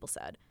what other people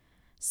said.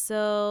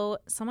 So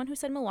someone who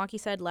said Milwaukee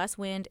said less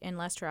wind and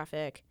less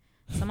traffic.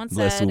 Someone said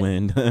Less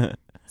wind.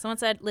 Someone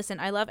said, listen,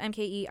 I love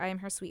MKE. I am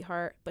her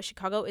sweetheart, but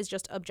Chicago is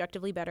just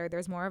objectively better.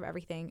 There's more of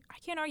everything. I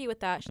can't argue with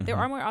that. There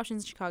are more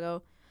options in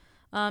Chicago.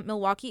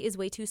 Milwaukee is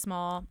way too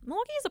small.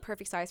 Milwaukee is the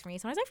perfect size for me.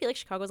 Sometimes I feel like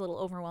Chicago is a little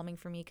overwhelming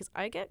for me because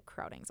I get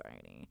crowd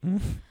anxiety.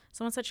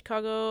 Someone said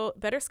Chicago,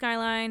 better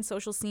skyline,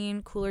 social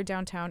scene, cooler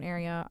downtown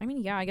area. I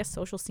mean, yeah, I guess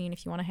social scene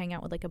if you want to hang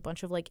out with like a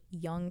bunch of like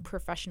young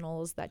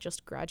professionals that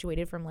just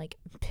graduated from like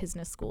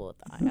business school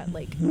at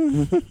like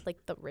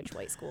like the rich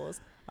white schools.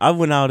 I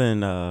went out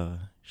in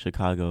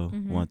Chicago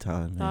Mhm. one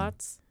time. and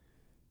Thoughts?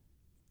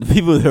 The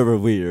people there were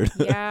weird.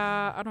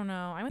 Yeah, I don't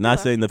know. I went Not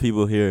to saying the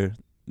people here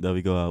that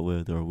we go out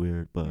with are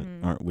weird, but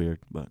aren't weird,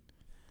 but.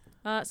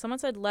 someone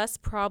said less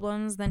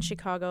problems than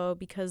Chicago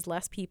because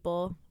less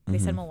people. They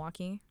said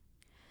Milwaukee.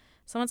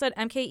 Someone said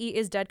MKE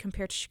is dead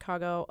compared to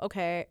Chicago.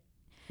 Okay.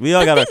 We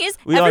all got the thing is,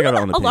 we all got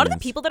our own a lot of the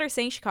opinions. people that are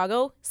saying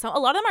Chicago, a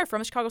lot of them are from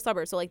the Chicago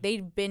suburbs, so like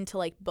they've been to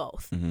like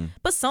both. Mm-hmm.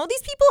 But some of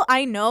these people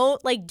I know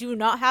like do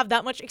not have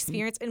that much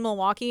experience in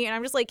Milwaukee, and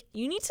I'm just like,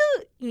 you need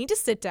to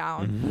sit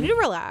down, Mm-hmm. you need to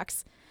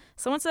relax.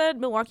 Someone said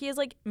Milwaukee is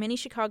like mini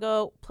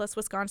Chicago plus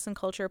Wisconsin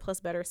culture plus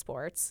better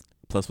sports.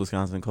 Plus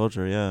Wisconsin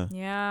culture, yeah.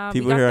 Yeah,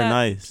 People here are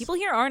nice. People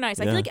here are nice.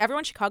 I Yeah. feel like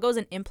everyone in Chicago is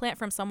an implant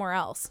from somewhere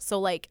else, so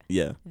like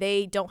Yeah.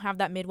 they don't have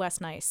that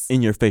Midwest nice.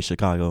 In your face,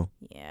 Chicago.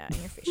 Yeah, in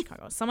your face,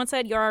 Chicago. Someone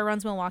said Yara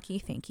runs Milwaukee.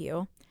 Thank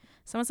you.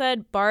 Someone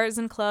said bars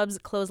and clubs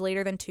close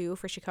later than 2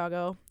 for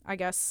Chicago, I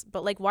guess.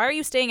 But, like, why are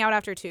you staying out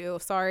after 2?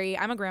 Sorry,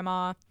 I'm a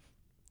grandma.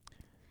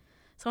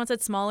 Someone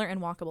said smaller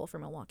and walkable for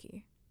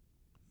Milwaukee.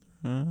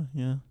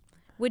 Yeah.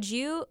 Would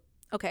you...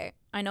 Okay,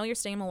 I know you're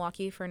staying in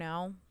Milwaukee for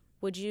now.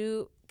 Would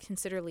you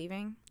consider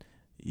leaving?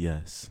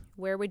 Yes.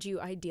 Where would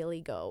you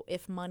ideally go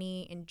if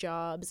money and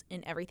jobs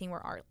and everything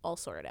were all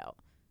sorted out?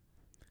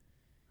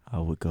 I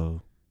would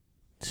go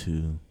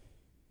to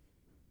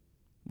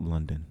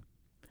London.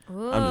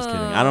 I'm just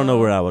kidding. I don't know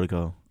where I would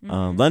go.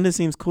 London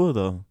seems cool,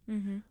 though.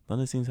 Mm-hmm.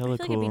 London seems hella I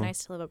feel like cool. it'd be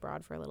nice to live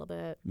abroad for a little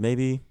bit.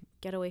 Maybe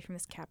Get away from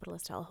this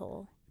capitalist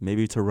hellhole.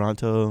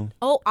 Toronto.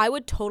 Oh, I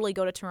would totally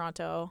go to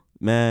Toronto.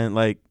 Man,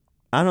 like,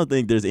 I don't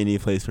think there's any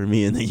place for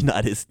me in the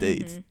United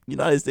States.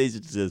 United States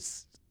is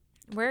just...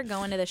 We're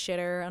going to the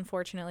shitter,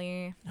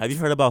 unfortunately. Have you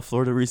heard about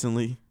Florida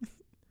recently?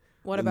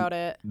 What about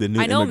it? The new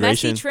I know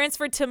immigration. Messi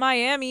transferred to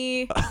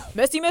Miami.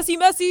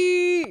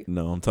 Messi.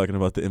 No, I'm talking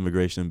about the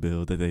immigration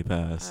bill that they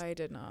passed. I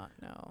did not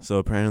know. So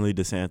apparently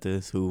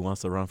DeSantis, who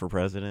wants to run for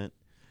president,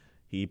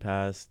 they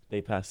passed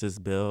this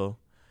bill,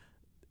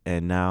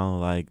 and now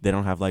like they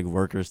don't have like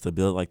workers to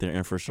build like their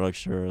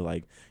infrastructure,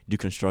 like do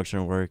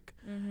construction work,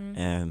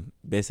 and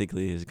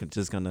basically it's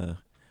just gonna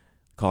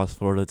cause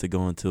Florida to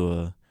go into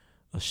a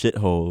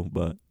shithole.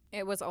 But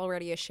It was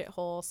already a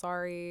shithole.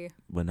 Sorry.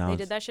 but now They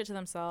did that shit to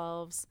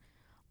themselves.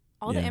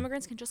 All the Yeah.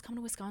 immigrants can just come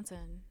to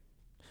Wisconsin.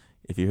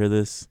 if you hear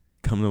this,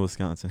 come to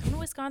Wisconsin. Come to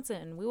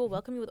Wisconsin. We will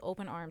welcome you with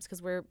open arms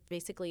because we're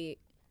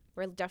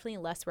definitely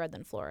less red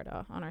than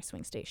Florida on our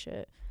swing state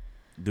shit.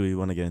 Do we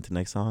want to get into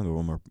next song or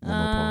one more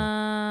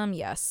poll?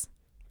 Yes.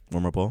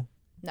 One more poll?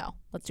 No.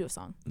 Let's do a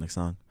song. Next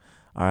song.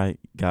 All right,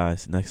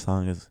 guys. Next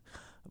song is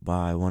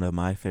by one of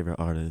my favorite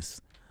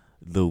artists,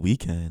 The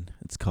Weeknd.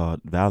 It's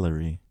called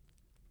Valerie.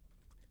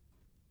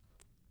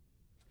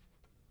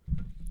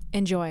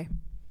 Enjoy.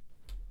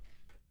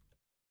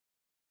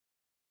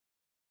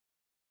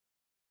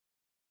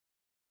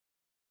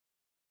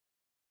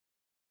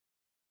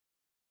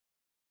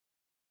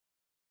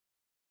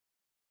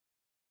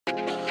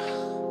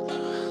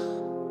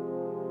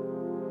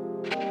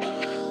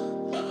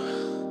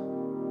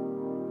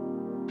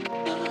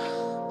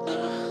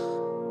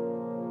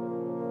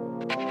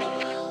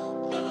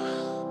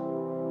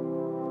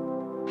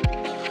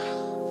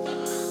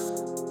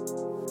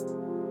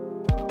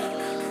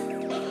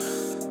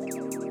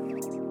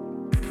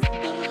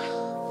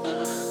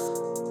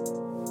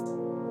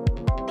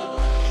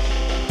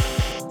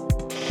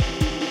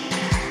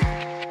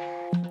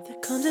 There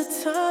comes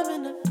a time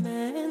in a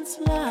man's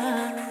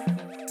life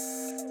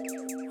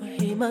where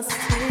he must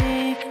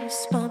take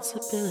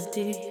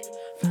responsibility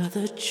for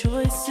the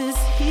choices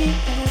he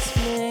has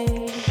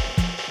made.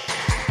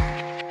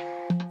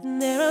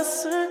 And there are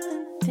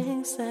certain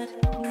things that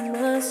he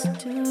must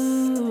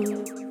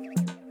do,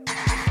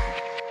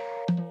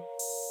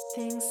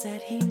 things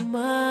that he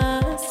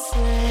must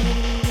say,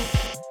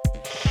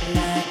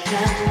 like I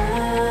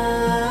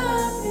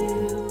love you.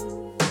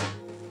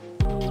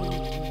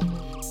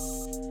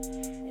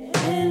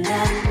 And I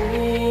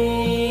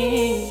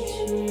need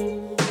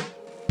you.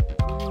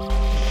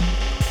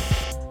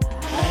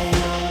 I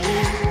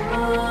only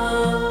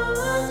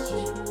want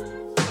you.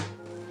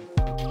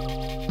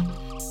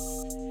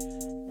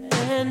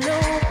 And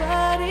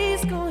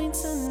nobody's going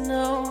to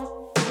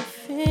know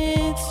if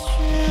it's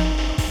true.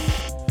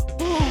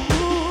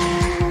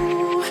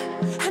 Ooh,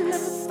 I never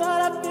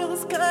thought I'd feel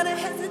this kind of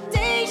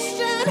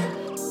hesitation.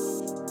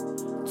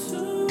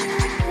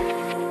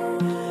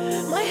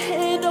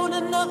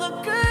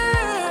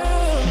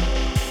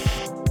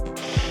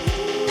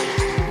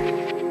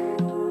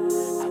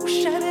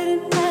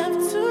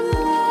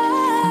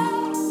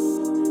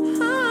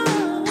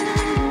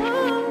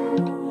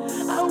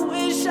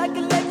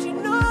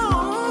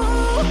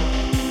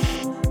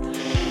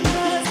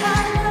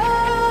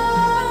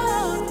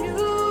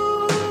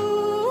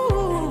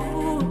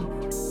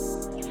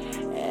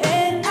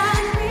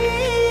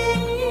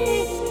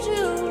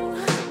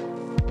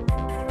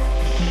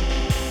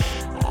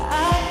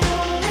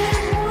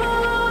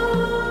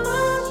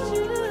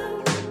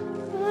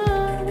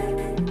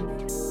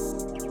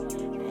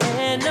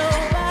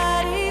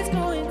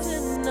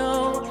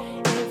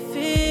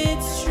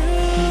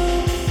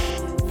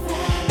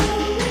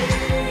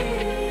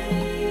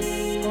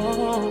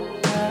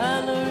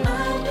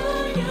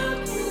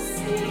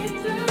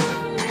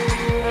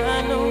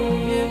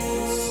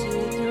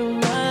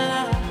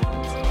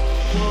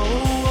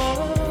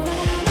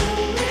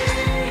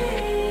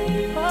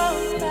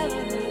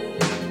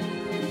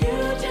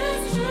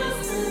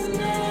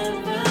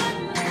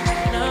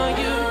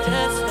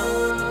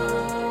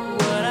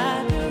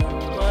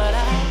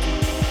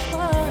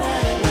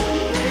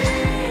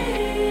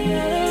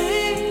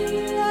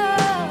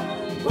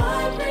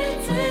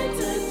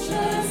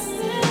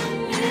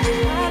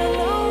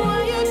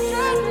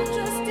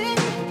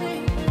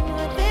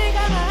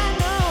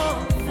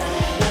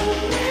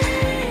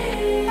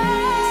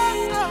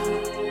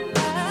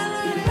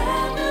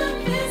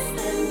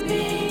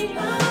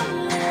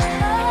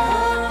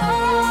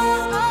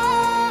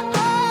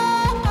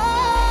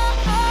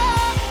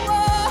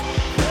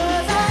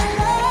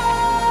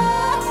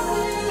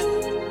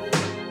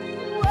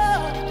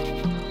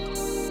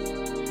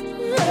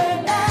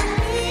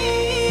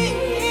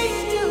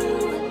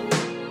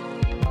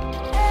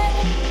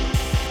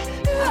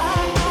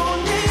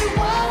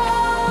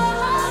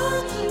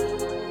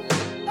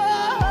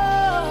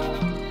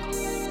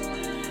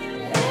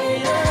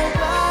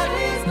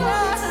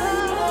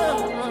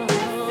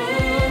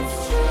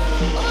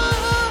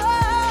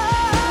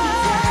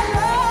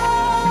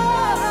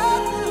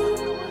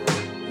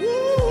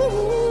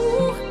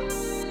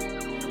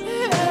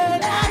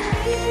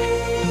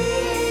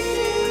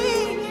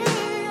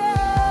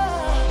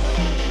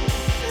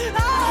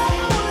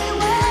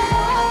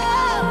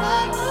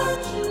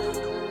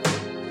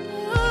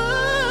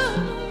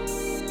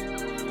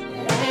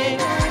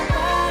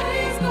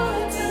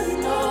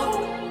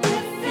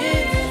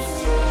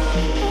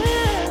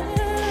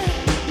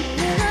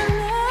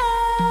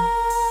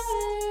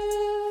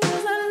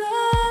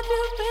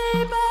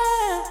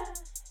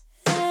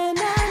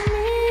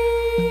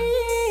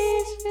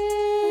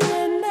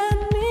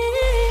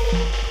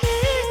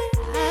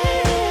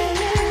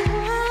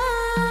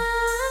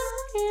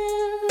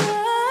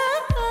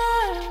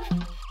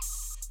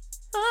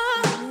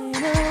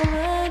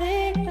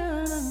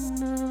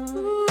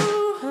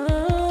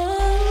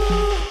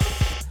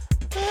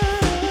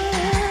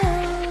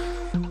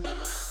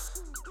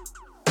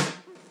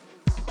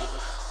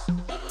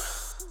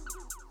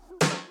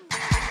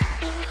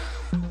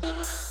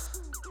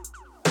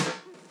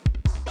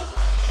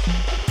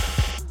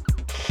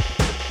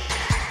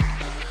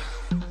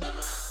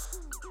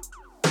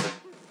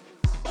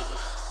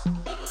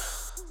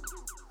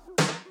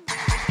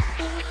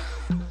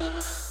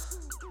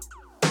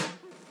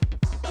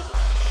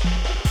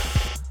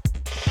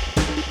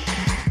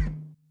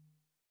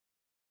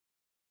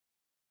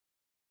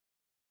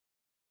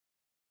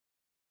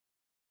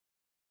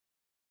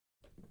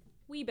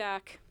 We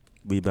back.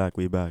 We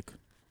back.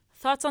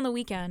 Thoughts on the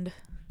weekend?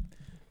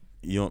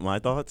 You want my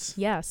thoughts?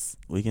 Yes.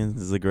 Weeknd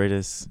is the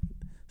greatest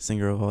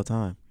singer of all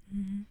time.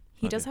 Mm-hmm.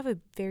 He does have a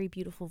very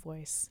beautiful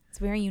voice. It's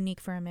very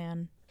unique for a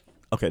man.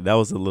 Okay, that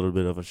was a little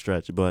bit of a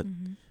stretch, but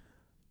Mm-hmm.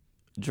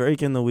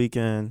 Drake and The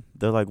Weeknd,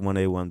 they're like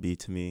 1A, 1B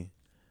to me.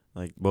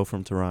 Like, both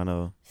from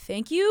Toronto.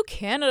 Thank you,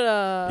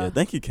 Canada. Yeah,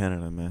 thank you,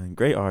 Canada, man.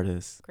 Great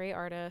artists. Great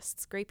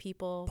artists. Great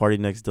people. Party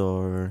Next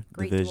Door,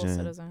 Great Division. dual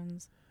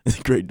citizens.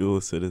 Great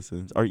dual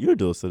citizens. Are you a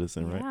dual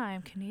citizen, right? Yeah,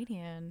 I'm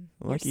Canadian.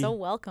 Lucky. You're so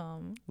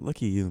welcome.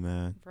 Lucky you,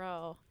 man.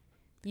 Bro.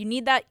 You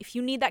need that. If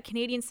you need that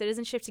Canadian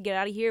citizenship to get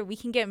out of here, we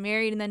can get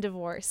married and then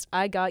divorced.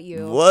 I got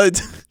you. What?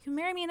 You can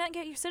marry me and then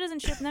get your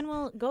citizenship, and then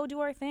we'll go do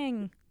our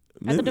thing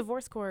at Maybe- the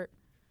divorce court.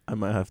 I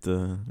might have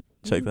to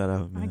check that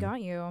out, man. I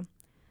got you.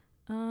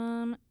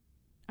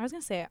 I was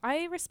gonna say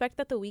I respect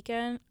that The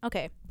Weeknd.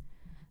 Okay,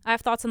 I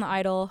have thoughts on The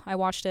Idol. I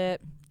watched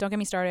it. Don't get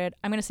me started.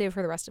 I'm gonna save it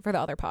for the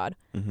other pod.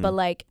 Mhm. But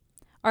like,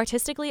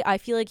 artistically, I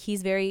feel like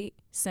he's very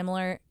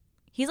similar.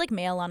 He's like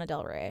male Lana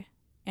Del Rey,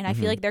 and I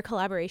feel Mhm. like their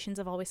collaborations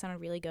have always sounded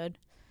really good.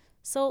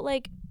 So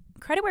like,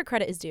 credit where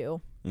credit is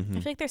due. Mhm.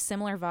 I feel like there's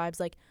similar vibes,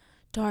 like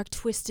dark,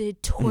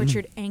 twisted,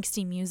 tortured,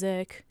 angsty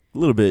music. A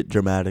little bit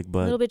dramatic, A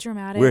but little bit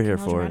dramatic. we're here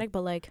for it. melodramatic,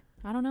 but like,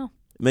 I don't know.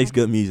 it makes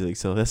good music,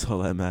 so that's all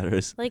that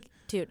matters. Like,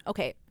 dude,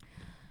 okay.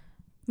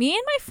 Me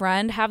and my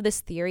friend have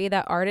this theory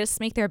that artists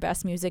make their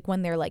best music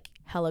when they're like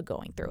hella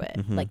going through it,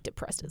 Mhm. like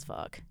depressed as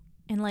fuck.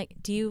 And like,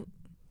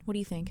 what do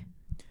you think?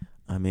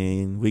 I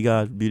mean, we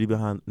got not Beauty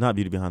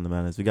Behind the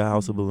Madness. We got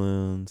House of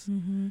Balloons.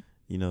 Mm-hmm.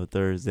 You know,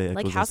 Thursday.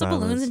 Like Echoes House of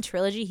Silence. Balloons and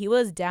Trilogy, he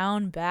was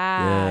down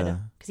bad Yeah.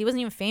 because he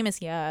wasn't even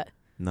famous yet.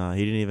 Nah,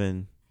 he didn't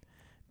even.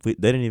 They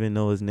didn't even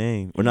know his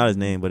name, or not his Mhm.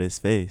 name, but his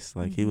face.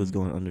 Like he was Mhm.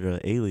 going under an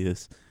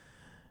alias,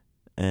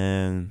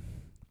 and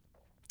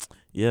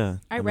yeah.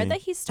 I read mean,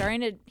 that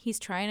he's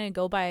trying to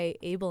go by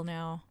Abel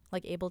now,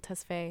 like Abel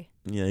Tesfaye.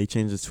 Yeah, he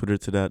changed his Twitter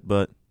to that,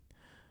 but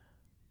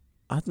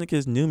I think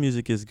his new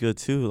music is good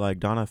too. Like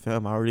Donna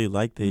Femme, I really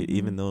liked it, Mhm.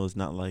 even though it's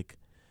not like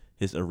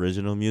his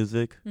original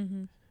music.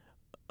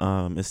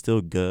 Mm-hmm. It's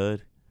still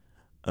good.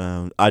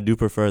 I do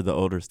prefer the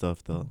older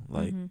stuff though.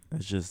 Like Mhm.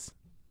 it's just,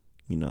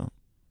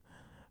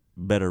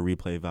 better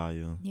replay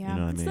value. Yeah, You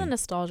know what it's I the mean?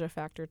 nostalgia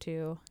factor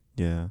too.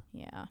 Yeah.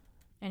 Yeah.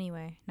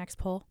 Anyway, next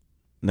poll.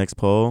 Next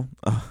poll.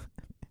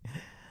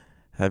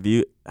 Have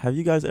you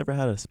guys ever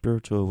had a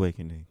spiritual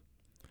awakening?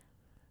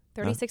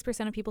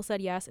 36% of people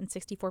said yes, and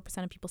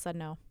 64% of people said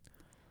no.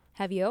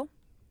 Have you?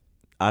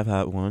 I've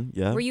had one.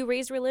 Yeah. Were you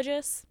raised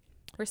religious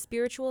or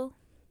spiritual?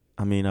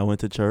 I mean, I went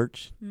to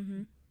church.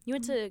 Mm-hmm. You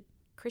went to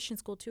Christian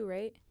school too,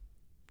 right?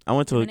 I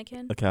went to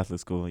Dominican? a Catholic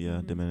school.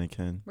 Yeah, Mhm.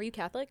 Dominican. Were you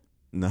Catholic?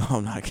 No,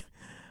 I'm not.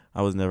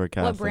 I was never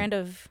Catholic. What brand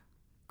of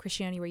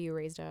Christianity were you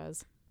raised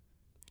as?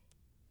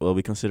 Well,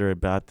 we consider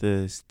it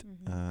Baptist.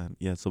 Mhm.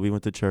 Yeah, so we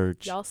went to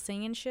church. Y'all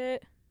singing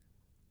shit?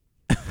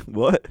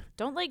 What?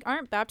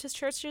 Aren't Baptist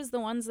churches the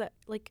ones that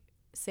like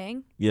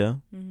sing? Yeah,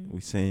 Mm-hmm.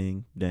 we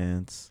sing,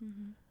 dance.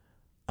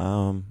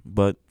 Mm-hmm.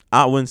 But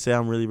I wouldn't say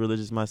I'm really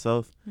religious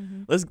myself.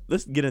 Mm-hmm.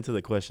 Let's get into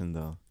the question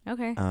though.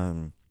 Okay.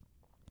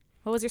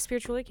 What was your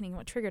spiritual awakening?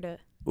 What triggered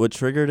it? What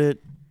triggered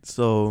it?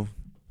 So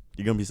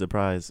you're gonna be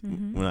surprised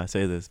Mhm. when I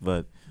say this,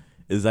 but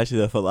it's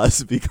actually the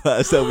philosophy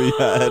class that we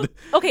had.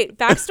 Okay,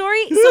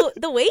 backstory. So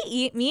the way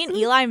me and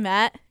Eli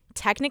met,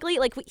 technically,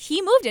 like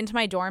he moved into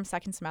my dorm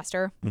second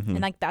semester, Mhm.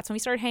 and like that's when we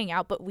started hanging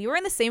out. But we were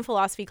in the same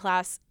philosophy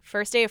class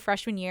first day of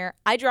freshman year.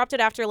 I dropped it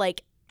after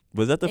like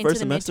Was that the into first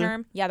the semester?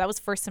 midterm. Yeah, that was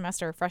first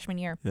semester, freshman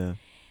year. Yeah.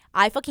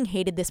 I fucking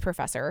hated this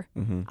professor.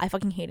 Mm-hmm. I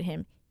fucking hated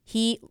him.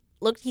 He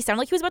sounded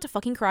like he was about to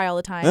fucking cry all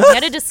the time. He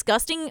had a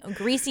disgusting,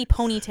 greasy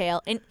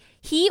ponytail, and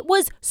he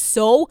was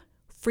so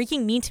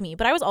freaking mean to me.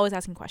 But I was always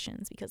asking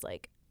questions because,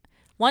 like,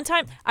 one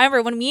time I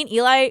remember when me and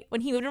Eli,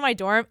 when he moved into my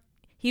dorm,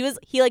 he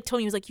like told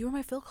me, he was like, "You were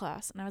my Phil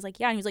class," and I was like,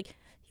 "Yeah," and he was like,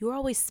 "You were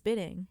always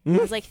spitting." And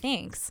I was like,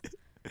 "Thanks."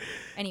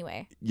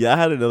 Anyway, Yeah, I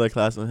had another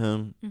class with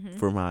him Mhm.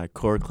 for my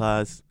core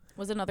class.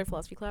 was it another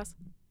philosophy class?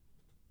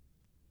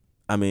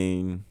 I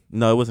mean,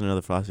 no, it wasn't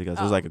another philosophy class.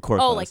 It was like a core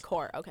class. Oh, like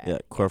core. Okay. Yeah,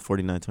 core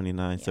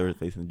 4929, Yeah. service,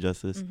 faith, and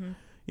justice. Mhm.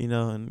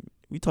 And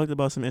we talked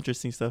about some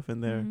interesting stuff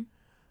in there.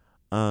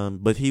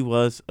 Mhm. But he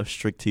was a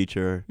strict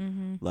teacher.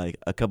 Mhm. Like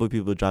a couple of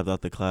people dropped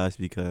out the class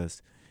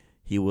because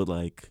he would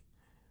like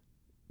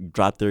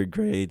drop their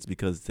grades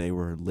because they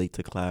were late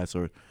to class,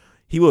 or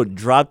he would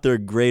drop their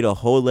grade, a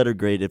whole letter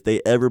grade, if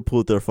they ever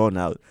pulled their phone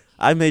out.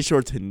 I made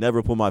sure to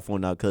never pull my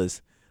phone out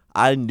because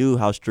I knew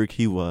how strict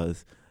he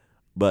was.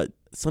 But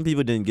some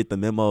people didn't get the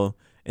memo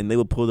and they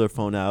would pull their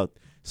phone out.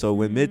 So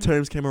when Mhm.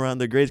 midterms came around,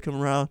 their grades come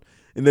around,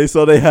 and they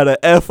saw they had an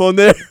F on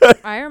there.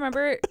 I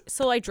remember,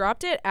 so I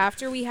dropped it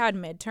after we had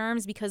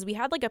midterms because we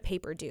had like a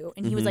paper due,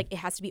 and he was Mhm. like, it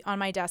has to be on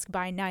my desk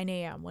by 9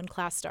 a.m. when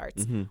class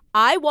starts. Mhm.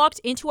 I walked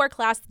into our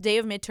class the day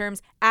of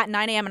midterms at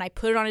 9 a.m. and I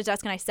put it on his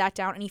desk and I sat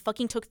down, and he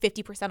fucking took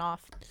 50%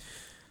 off.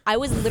 I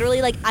was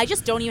literally like, I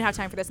just don't even have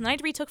time for this. And then I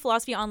retook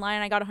philosophy online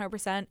and I got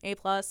 100%, A+.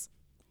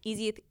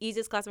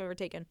 Easiest class I've ever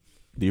taken.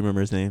 Do you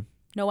remember his name?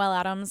 Noel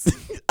Adams.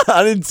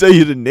 I didn't say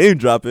you to name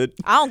drop it.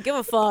 I don't give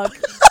a fuck.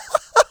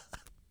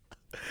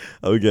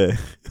 Okay.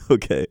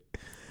 Okay.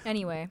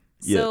 Anyway,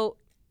 Yeah. so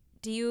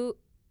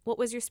what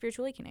was your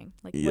spiritual awakening?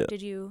 Like, Yeah. what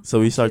did you So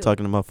we started do?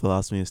 talking about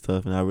philosophy and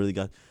stuff, and I really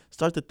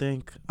start to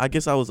think. I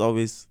guess I was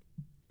always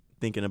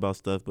thinking about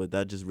stuff, but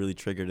that just really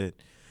triggered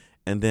it.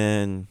 And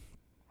then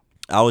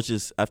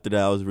after that,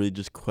 I was really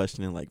just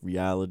questioning like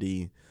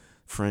reality,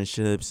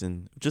 friendships,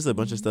 and just a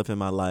bunch of stuff in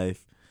my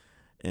life.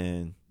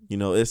 And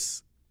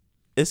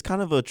it's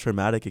kind of a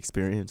traumatic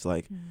experience.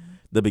 Like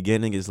the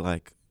beginning is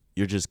like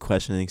you're just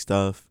questioning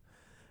stuff,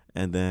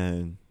 and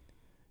then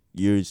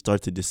you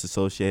start to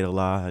disassociate a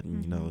lot,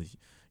 and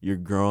you're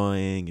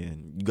growing,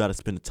 and you got to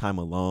spend the time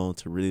alone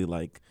to really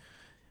like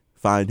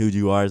find who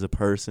you are as a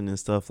person and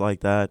stuff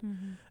like that.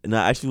 And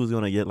I actually was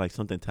gonna get like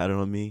something tattooed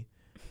on me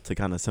to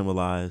kind of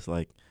symbolize,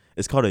 like,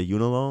 it's called a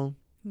unalome.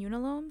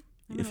 Unalome?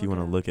 If you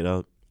want to look it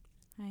up.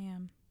 I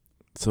am.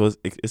 So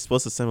it's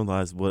supposed to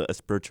symbolize what a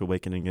spiritual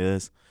awakening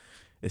is.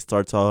 It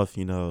starts off,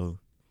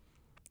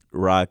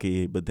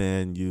 rocky, but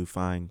then you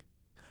find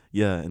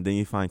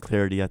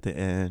clarity at the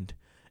end.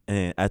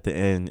 And at the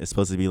end, it's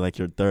supposed to be like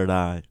your third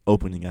eye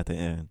opening at the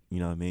end. You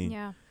know what I mean?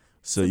 Yeah.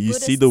 So It's a you see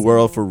Buddhist the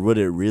world symbol. for what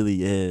it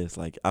really is.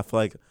 Like, I feel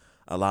like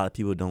a lot of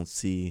people don't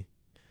see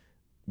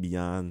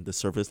beyond the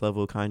surface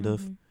level, kind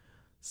of.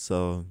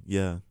 So,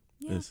 yeah.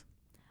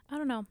 I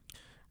don't know.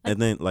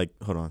 And then, like,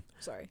 hold on.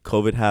 Sorry.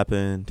 COVID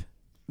happened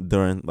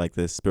during, like,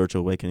 this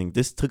spiritual awakening.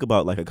 This took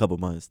about, like, a couple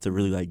months to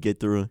really, like, get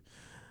through.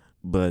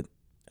 But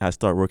I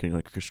started working,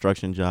 like, a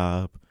construction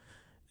job.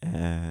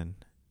 And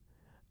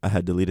I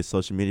had deleted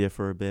social media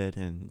for a bit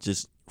and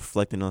just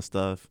reflecting on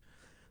stuff,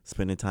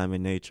 spending time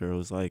in nature. It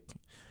was, like,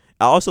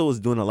 I also was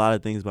doing a lot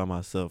of things by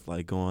myself,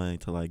 like going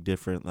to, like,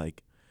 different,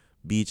 like,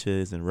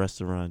 beaches and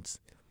restaurants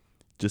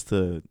just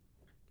to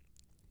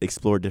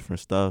explore different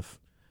stuff.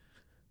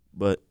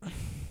 But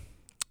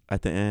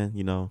at the end,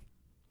 it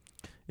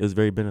was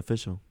very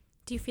beneficial.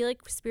 Do you feel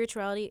like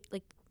spirituality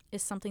like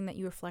is something that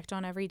you reflect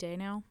on every day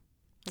now?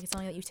 Like it's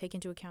something that you take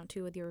into account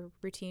too with your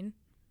routine?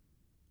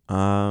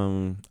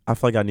 I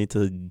feel like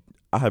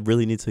I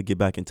really need to get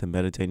back into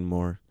meditating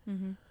more.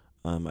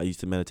 I used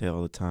to meditate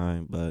all the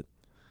time, but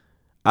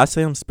I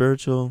say I'm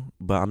spiritual,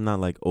 but I'm not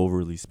like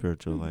overly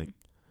spiritual. Like,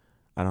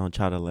 I don't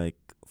try to like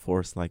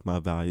force like my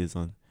values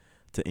on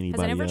to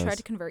anybody else. Has anyone ever tried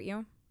to convert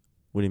you?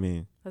 What do you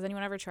mean? Has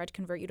anyone ever tried to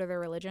convert you to their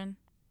religion?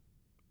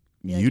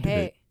 Be You like, did.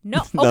 hey.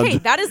 No. No, Okay,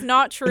 that is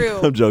not true.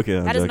 I'm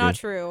joking. That is not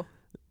true.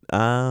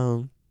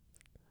 I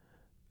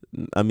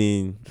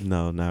mean,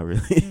 no, not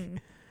really.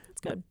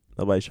 It's good.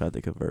 Nobody tried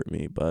to convert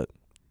me, but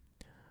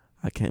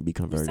I can't be You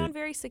converted. sound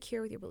very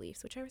secure with your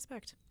beliefs, which I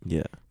respect.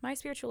 Yeah. My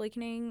spiritual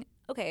awakening.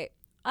 Okay,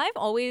 I've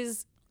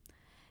always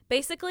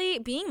basically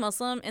being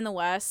Muslim in the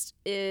West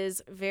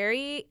is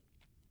very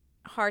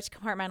hard to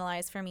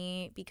compartmentalize for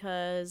me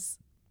because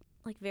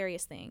like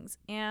various things.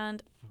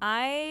 And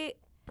I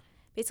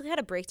basically had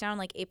a breakdown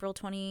like April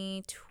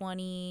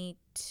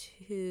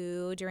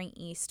 2022 during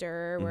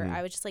Easter where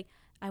I was just like,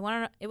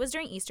 it was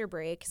during Easter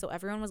break, so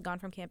everyone was gone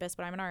from campus,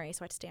 but I'm an RA,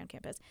 so I had to stay on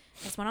campus.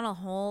 I just went on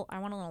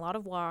a lot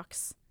of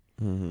walks.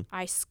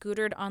 I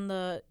scootered on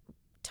the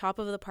top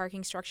of the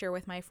parking structure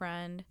with my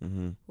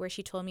friend where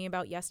she told me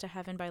about Yes to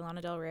Heaven by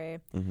Lana Del Rey.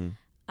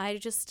 I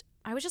was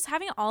just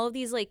having all of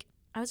these like,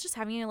 I was just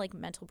having a like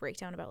mental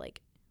breakdown about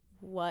like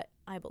what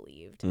I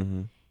believed.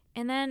 And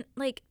then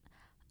like,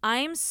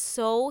 I'm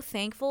so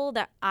thankful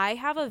that I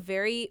have a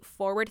very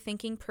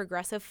forward-thinking,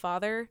 progressive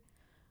father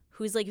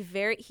who's like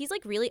he's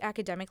like really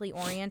academically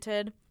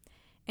oriented.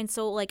 And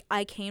so like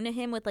I came to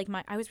him with like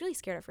I was really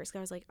scared at first because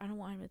I was like, I don't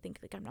want him to think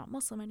like I'm not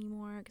Muslim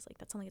anymore because like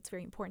that's something that's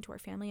very important to our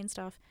family and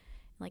stuff.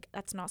 And, like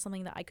that's not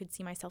something that I could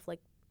see myself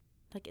like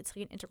it's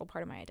like an integral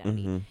part of my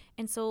identity.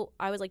 And so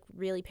I was like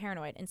really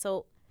paranoid. And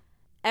so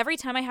every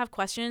time I have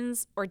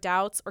questions or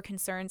doubts or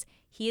concerns,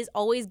 he is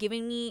always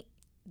giving me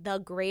the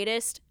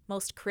greatest,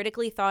 most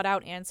critically thought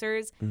out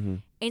answers.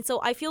 And so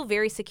I feel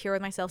very secure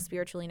with myself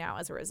spiritually now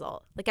as a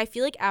result. Like I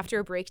feel like after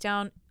a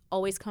breakdown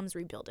always comes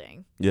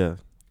rebuilding. Yeah.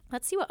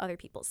 Let's see what other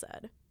people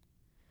said.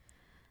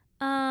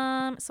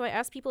 So I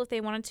asked people if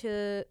they wanted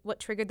to, what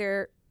triggered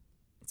their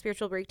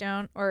spiritual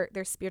breakdown or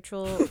their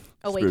spiritual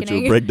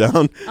awakening. Spiritual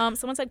breakdown.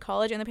 Someone said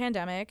college and the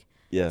pandemic.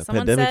 Yeah,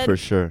 Someone pandemic said for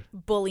sure.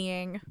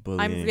 Bullying.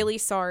 I'm really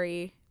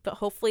sorry, but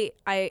hopefully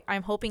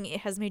I'm hoping it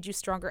has made you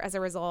stronger as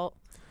a result.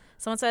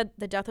 Someone said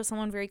the death of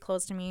someone very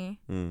close to me.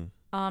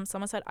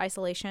 Someone said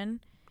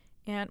isolation.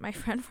 And my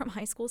friend from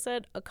high school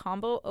said a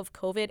combo of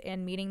COVID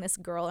and meeting this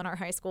girl in our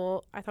high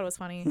school. I thought it was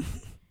funny.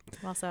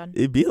 Well said.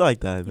 It'd be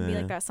like that, man. It'd be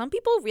like that. Some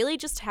people really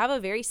just have a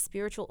very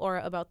spiritual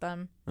aura about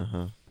them.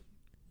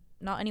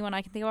 Not anyone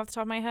I can think of off the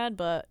top of my head,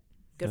 but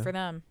good for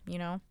them, you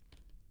know?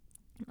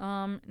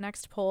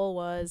 Next poll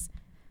was,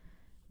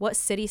 what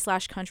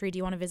city/country do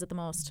you want to visit the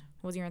most?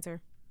 What was your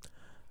answer?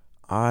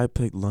 I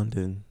picked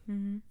London.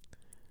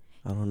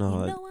 I don't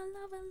know.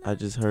 I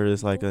just heard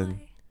it's like a New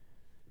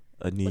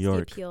What's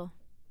York. the appeal?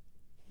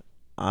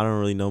 I don't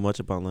really know much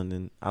about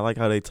London. I like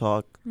how they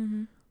talk.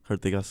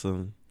 Heard they got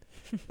some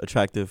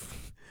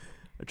attractive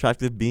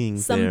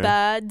beings Some there.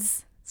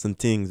 bads. Some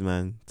things,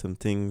 man. Some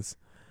things.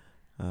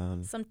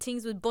 Some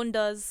things with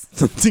bundas.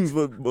 Some things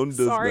with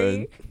bundas, Sorry.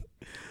 man.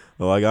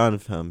 Oh, I got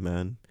it, fam,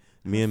 man.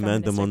 Me and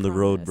feminist, Mandem I on the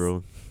road,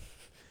 promise. bro.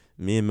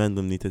 Me and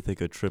Mandem need to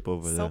take a trip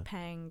over So there.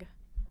 pang.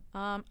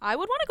 I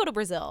would want to go to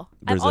Brazil.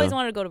 I've Brazil? always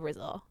wanted to go to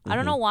Brazil. I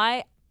don't Mhm. know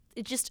why.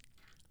 It just,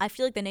 I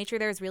feel like the nature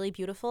there is really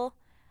beautiful.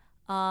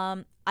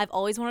 I've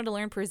always wanted to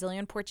learn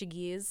Brazilian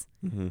Portuguese.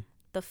 Mm-hmm.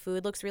 The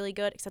food looks really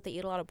good, except they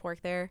eat a lot of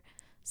pork there.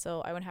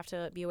 So I would have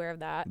to be aware of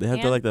that. They have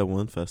And, that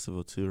one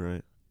festival too,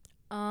 right?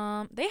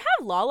 they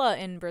have Lala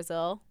in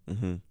Brazil.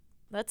 Mm-hmm.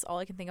 That's all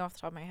I can think of off the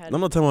top of my head. I'm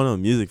not talking about no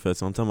music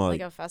festival. I'm talking about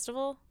Like a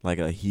festival? like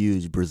a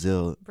huge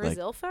Brazil.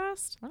 Brazil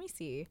Fest? Let me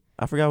see.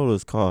 I forgot what it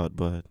was called,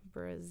 but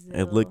Brazil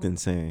it looked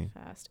insane.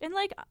 Fest. And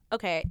like,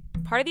 okay,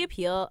 part of the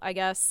appeal, I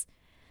guess.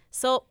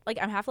 So like,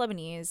 I'm half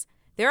Lebanese.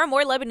 There are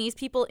more Lebanese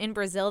people in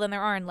Brazil than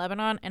there are in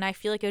Lebanon, and I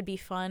feel like it would be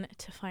fun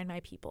to find my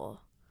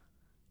people.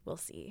 We'll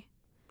see.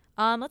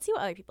 Let's see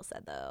what other people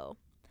said though.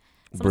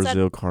 Someone said,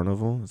 Brazil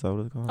Carnival, is that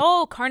what it's called?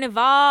 oh,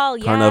 Carnival.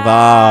 Yeah.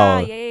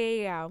 Carnival.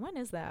 Yeah. When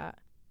is that?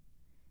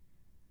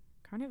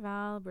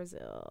 Carnival,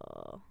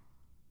 Brazil.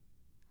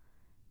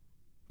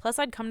 Plus,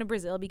 I'd come to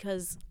Brazil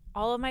because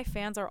all of my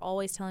fans are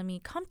always telling me,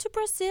 come to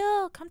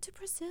Brazil, come to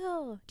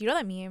Brazil. Do you know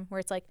that meme where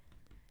it's like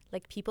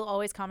people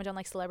always comment on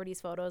like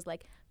celebrities' photos,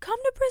 like, come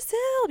to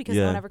Brazil, because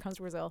no Yeah. one ever comes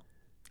to Brazil.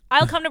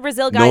 I'll come to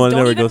Brazil, No guys. one Don't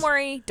ever even goes-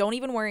 worry. Don't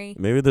even worry.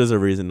 Maybe there's a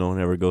reason no one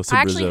ever goes to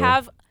I Brazil.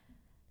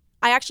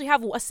 actually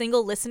have a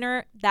single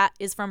listener that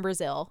is from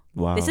Brazil.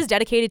 Wow. This is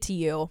dedicated to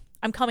you.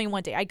 I'm coming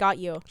one day. I got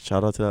you.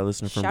 Shout out to that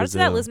listener from Shout out to Brazil.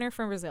 that listener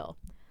from Brazil.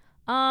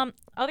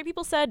 Other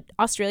people said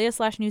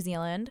Australia/New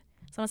Zealand.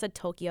 Someone said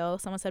Tokyo.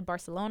 Someone said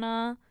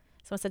Barcelona.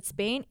 Someone said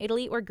Spain,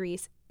 Italy, or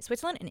Greece.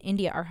 Switzerland and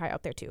India are high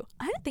up there too.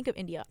 I didn't think of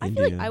India. I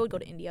feel like India. I would go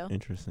to India.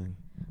 Interesting.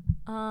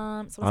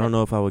 Someone I don't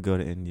know if I would go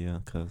to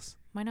India because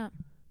Why not?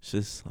 it's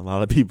just a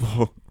lot of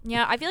people.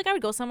 Yeah, I feel like I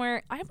would go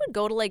somewhere. I would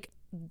go to like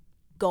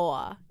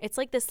Goa. It's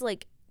like this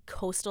like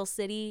coastal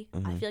city. I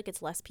Mhm. feel like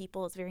it's less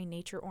people. It's very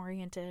nature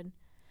oriented.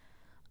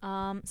 What's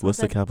Someone the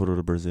said capital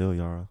of Brazil,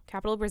 Yara?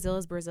 capital of Brazil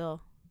is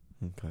Brazil.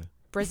 Okay.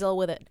 Brazil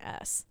with an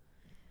S.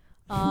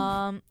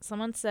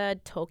 Someone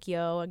said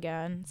Tokyo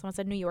again. Someone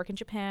said New York and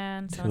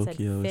Japan. Someone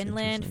Tokyo said is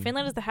Finland. interesting.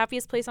 Finland is the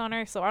happiest place on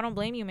earth, so I don't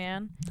blame you,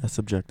 man. That's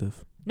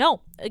subjective.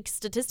 No, like,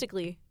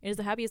 statistically, it is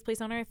the happiest place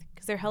on earth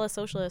because they're hella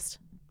socialist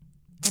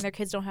and their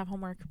kids don't have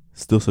homework.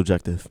 Still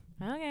subjective.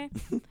 Okay.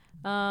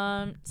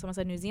 Someone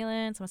said New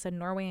Zealand. Someone said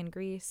Norway and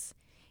Greece.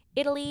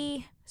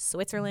 Italy,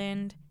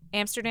 Switzerland,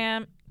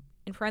 Amsterdam,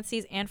 in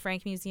parentheses, Anne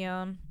Frank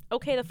Museum.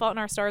 Okay, The Fault in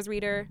Our Stars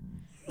reader.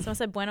 Someone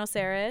said Buenos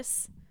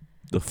Aires.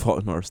 The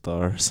Fault in Our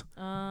Stars.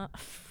 Yeah,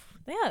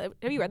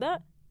 have you read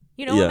that?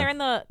 You know, Yeah.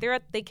 when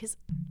they kiss.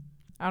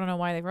 I don't know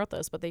why they wrote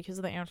this, but they kiss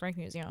at the Anne Frank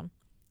Museum.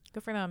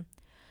 Good for them.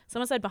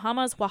 Someone said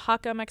Bahamas,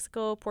 Oaxaca,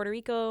 Mexico, Puerto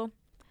Rico.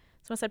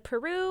 Someone said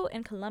Peru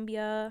and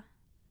Colombia,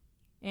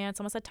 and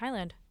someone said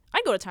Thailand.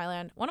 I'd go to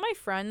Thailand. One of my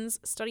friends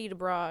studied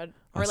abroad,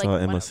 I saw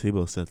Emma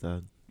Siebel said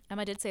that.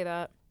 Emma did say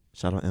that.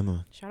 Shout out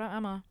Emma. Shout out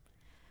Emma.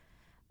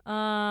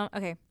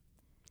 Okay.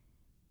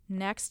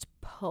 Next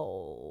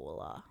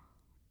poll.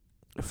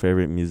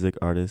 Favorite music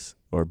artist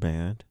or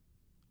band?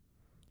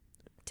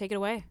 Take it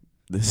away.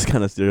 This is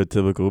kind of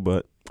stereotypical,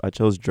 but I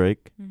chose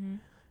Drake Mm-hmm.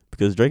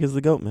 because Drake is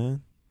the GOAT,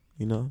 man.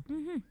 You know?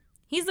 Mm-hmm.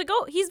 He's the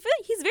GOAT. He's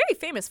very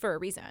famous for a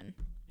reason.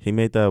 He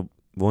made that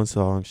one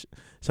song.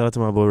 Shout out to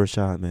my boy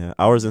Rashad, man.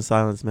 Hours in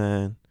Silence,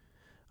 man.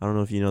 I don't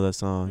know if you know that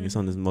song. It's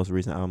on his most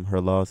recent album,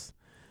 Her Loss.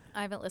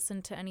 I haven't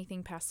listened to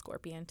anything past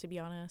Scorpion, to be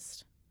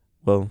honest.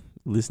 Well,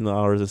 listen to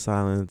Hours of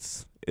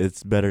Silence.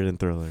 It's better than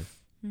Thriller.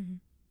 Mm-hmm.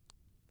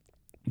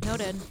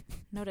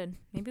 Noted.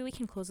 Maybe we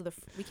can close with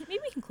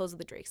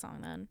the Drake song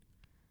then.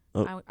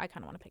 Oh. I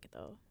kind of want to pick it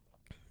though.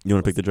 You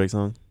want to pick the Drake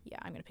song? Yeah,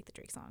 I'm gonna pick the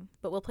Drake song,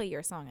 but we'll play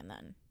your song and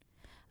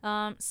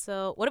then.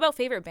 So what about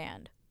favorite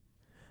band?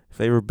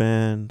 Favorite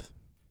band?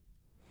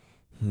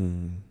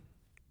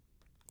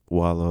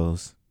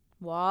 Wallows.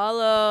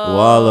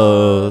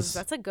 Wallows.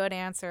 That's a good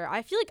answer.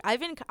 I feel like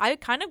I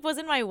kind of was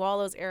in my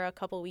Wallows era a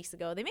couple weeks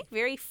ago. They make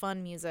very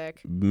fun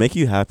music. Make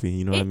you happy,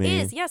 you know what I mean?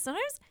 It is, yeah.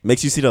 Sometimes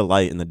Makes you see the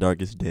light in the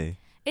darkest day.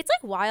 it's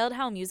like wild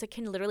how music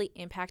can literally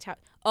impact how.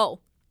 Oh,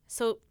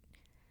 so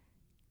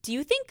do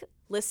you think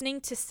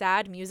listening to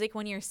sad music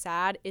when you're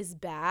sad is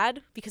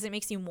bad because it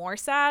makes you more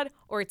sad,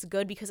 or it's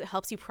good because it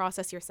helps you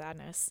process your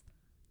sadness?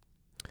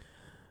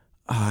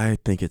 I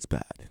think it's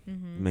bad.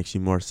 Mm-hmm. It makes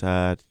you more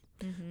sad.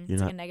 Mm-hmm. You're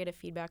It's like not- a negative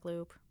feedback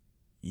loop,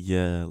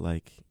 Yeah,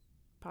 like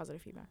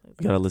positive feedback loop.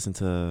 you gotta listen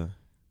to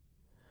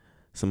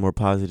some more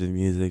positive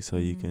music so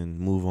you Mhm. can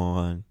move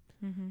on,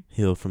 Mm-hmm.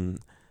 heal from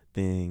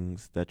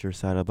things that you're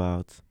sad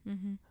about,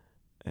 Mm-hmm.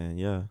 and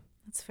yeah.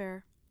 That's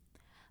fair.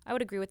 I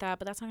would agree with that,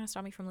 but that's not gonna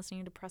stop me from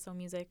listening to depresso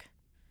music.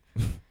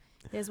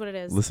 It is what it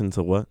is. Listen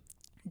to what?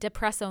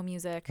 Depresso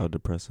music. Oh,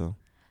 Depresso.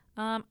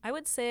 I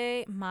would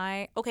say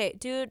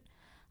dude,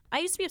 I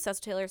used to be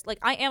obsessed with Taylor. Like,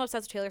 I am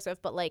obsessed with Taylor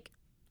Swift, but like,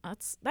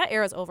 that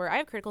era's over. I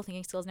have critical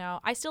thinking skills now.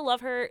 I still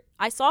love her.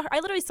 I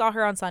literally saw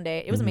her on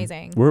Sunday. It was Mhm.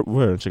 amazing.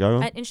 Where in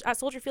Chicago? At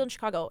Soldier Field in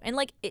Chicago. And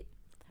like,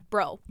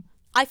 bro,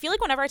 I feel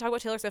like whenever I talk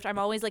about Taylor Swift, I'm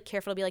always like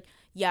careful to be like,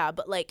 yeah,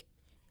 but like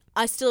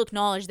I still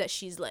acknowledge that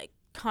she's like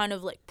kind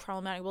of like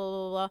problematic, blah,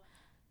 blah, blah.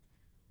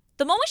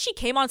 The moment she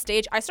came on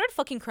stage, I started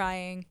fucking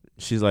crying.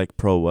 She's like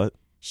pro what?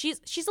 She's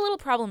a little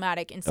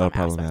problematic in some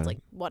aspects. Like,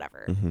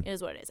 whatever. Mm-hmm. It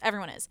is what it is.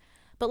 Everyone is.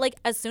 But like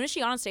as soon as she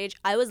got on stage,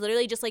 I was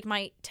literally just like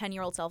my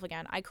 10-year-old self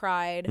again. I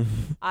cried.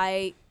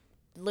 I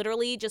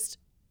literally just...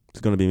 It's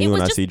going to be me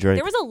when I see Drake.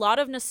 There was a lot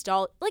of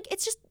nostalgia. Like,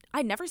 it's just...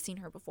 I'd never seen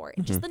her before.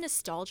 And just the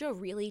nostalgia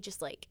really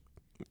just like...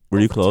 Were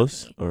you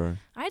close? Or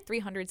I had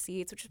 300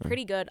 seats, which was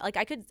pretty good. Like,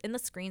 I could... And the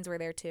screens were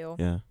there too.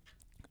 Yeah.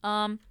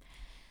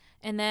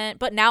 And then...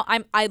 But now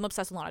I'm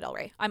obsessed with Lana Del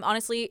Rey. I'm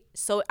honestly...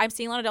 So I'm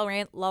seeing Lana Del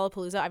Rey at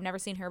Lollapalooza. I've never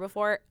seen her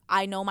before.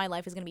 I know my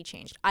life is going to be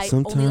changed.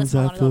 Sometimes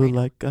I feel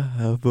like I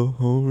have a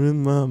home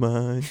in my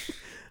mind.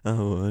 I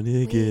want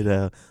to get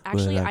out.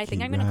 Actually, I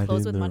think I'm going to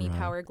close with Money,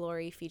 Power,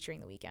 Glory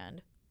featuring The Weeknd.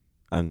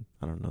 I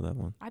don't know that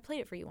one. I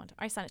played it for you one time.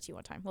 I sent it to you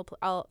one time.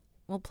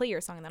 We'll play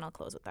your song and then I'll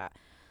close with that.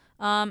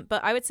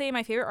 But I would say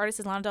my favorite artist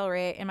is Lana Del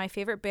Rey, and my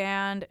favorite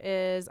band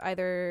is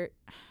either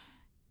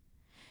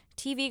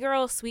TV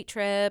Girl, Sweet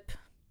Trip,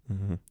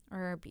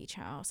 or Beach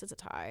House. It's a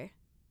tie.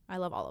 I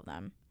love all of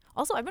them.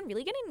 Also, I've been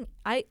really getting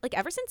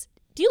ever since.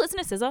 Do you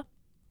listen to SZA?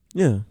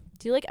 Yeah.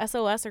 Do you like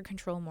SOS or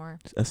Control more?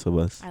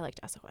 SOS. I liked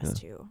SOS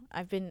too.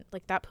 I've been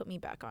like that put me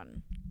back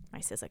on my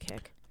SZA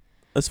kick.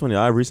 That's funny.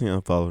 I recently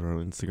unfollowed her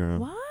on Instagram.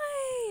 Why?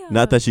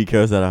 Not that she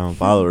cares that I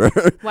unfollow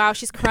her. Wow,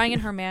 she's crying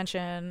in her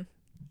mansion.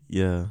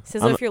 Yeah.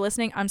 SZA, if you're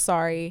listening, I'm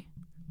sorry.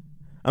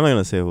 I'm not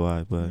gonna say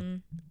why, but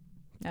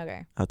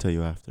okay. I'll tell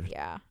you after.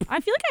 Yeah. I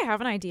feel like I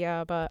have an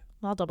idea, but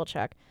I'll double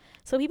check.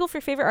 So people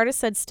for favorite artists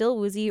said Still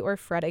Woozy or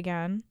Fred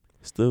again.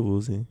 Still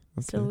Woozy.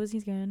 Okay. Still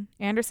Woozy's good.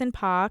 Anderson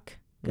 .Paak.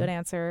 Good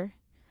answer.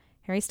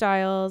 Harry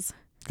Styles.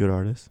 Good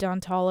artist.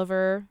 Don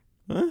Toliver.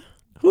 Huh?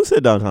 Who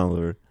said Don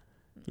Toliver?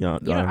 Yeah, I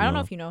don't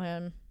know if you know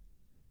him.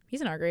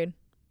 He's in our grade.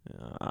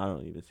 Yeah, I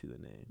don't even see the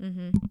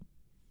name.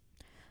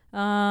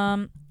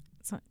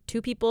 So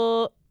 2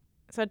 people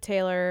said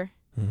Taylor.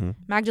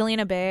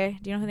 Magdalena Bay.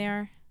 Do you know who they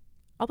are?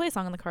 I'll play a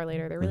song in the car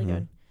later. They're really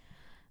good.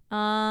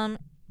 2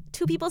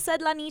 people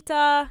said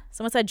Lanita.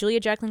 Someone said Julia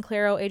Jacqueline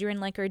Claro, Adrian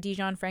Lenker,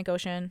 Dijon, Frank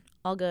Ocean.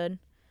 All good.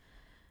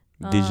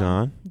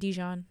 Dijon?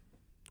 Dijon.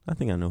 I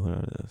think I know who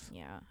that is.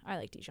 Yeah, I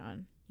like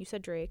Dijon. You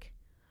said Drake.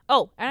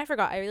 Oh, and I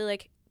forgot. I really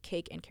like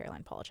Cake and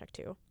Caroline Polachek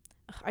too.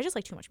 Ugh, I just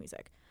like too much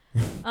music.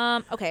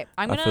 Okay,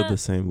 I feel the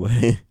same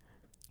way.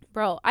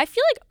 Bro, I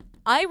feel like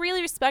I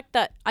really respect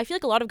that. I feel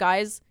like a lot of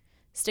guys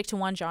stick to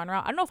one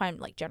genre. I don't know if I'm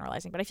like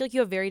generalizing, but I feel like you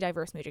have very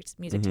diverse music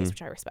taste,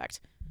 which I respect.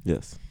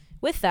 Yes.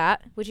 With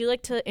that, would you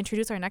like to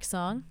introduce our next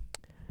song?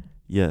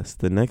 Yes,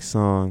 the next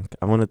song,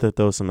 I wanted to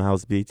throw some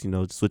house beats,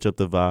 switch up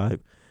the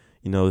vibe.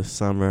 This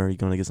summer, you're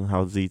going to get some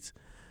house beats.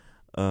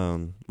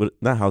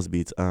 Not house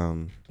beats,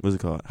 what's it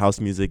called? House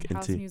music.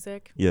 House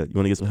music. Yeah, you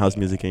want to get some house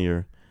music in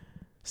your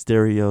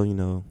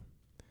stereo,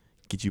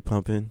 get you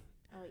pumping.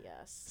 Oh,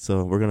 yes.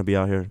 So we're going to be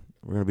out here.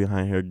 We're going to be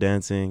behind here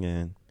dancing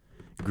and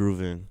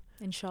grooving.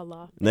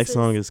 Inshallah. Next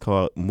song is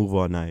called Move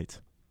All Night.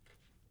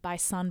 By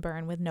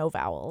Sunburn with no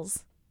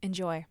vowels.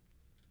 Enjoy.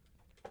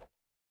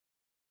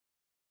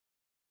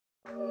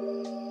 I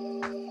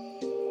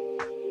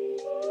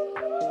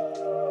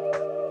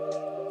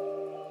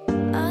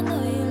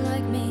know you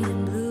like me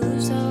in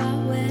blue, so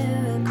I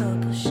wear a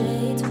couple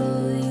shades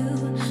for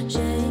you,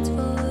 shades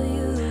for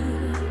you.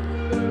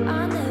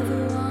 I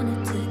never want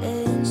it to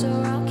end, so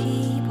I'll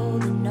keep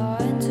holding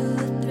on to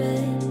the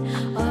thread,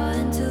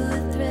 on to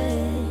the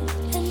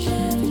thread. And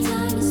every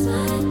time you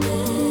smile,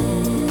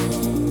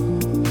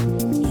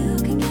 you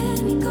can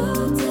get me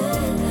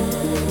golden.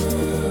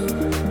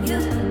 You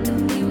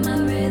can be my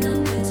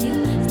rhythm, 'cause you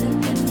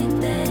stuck in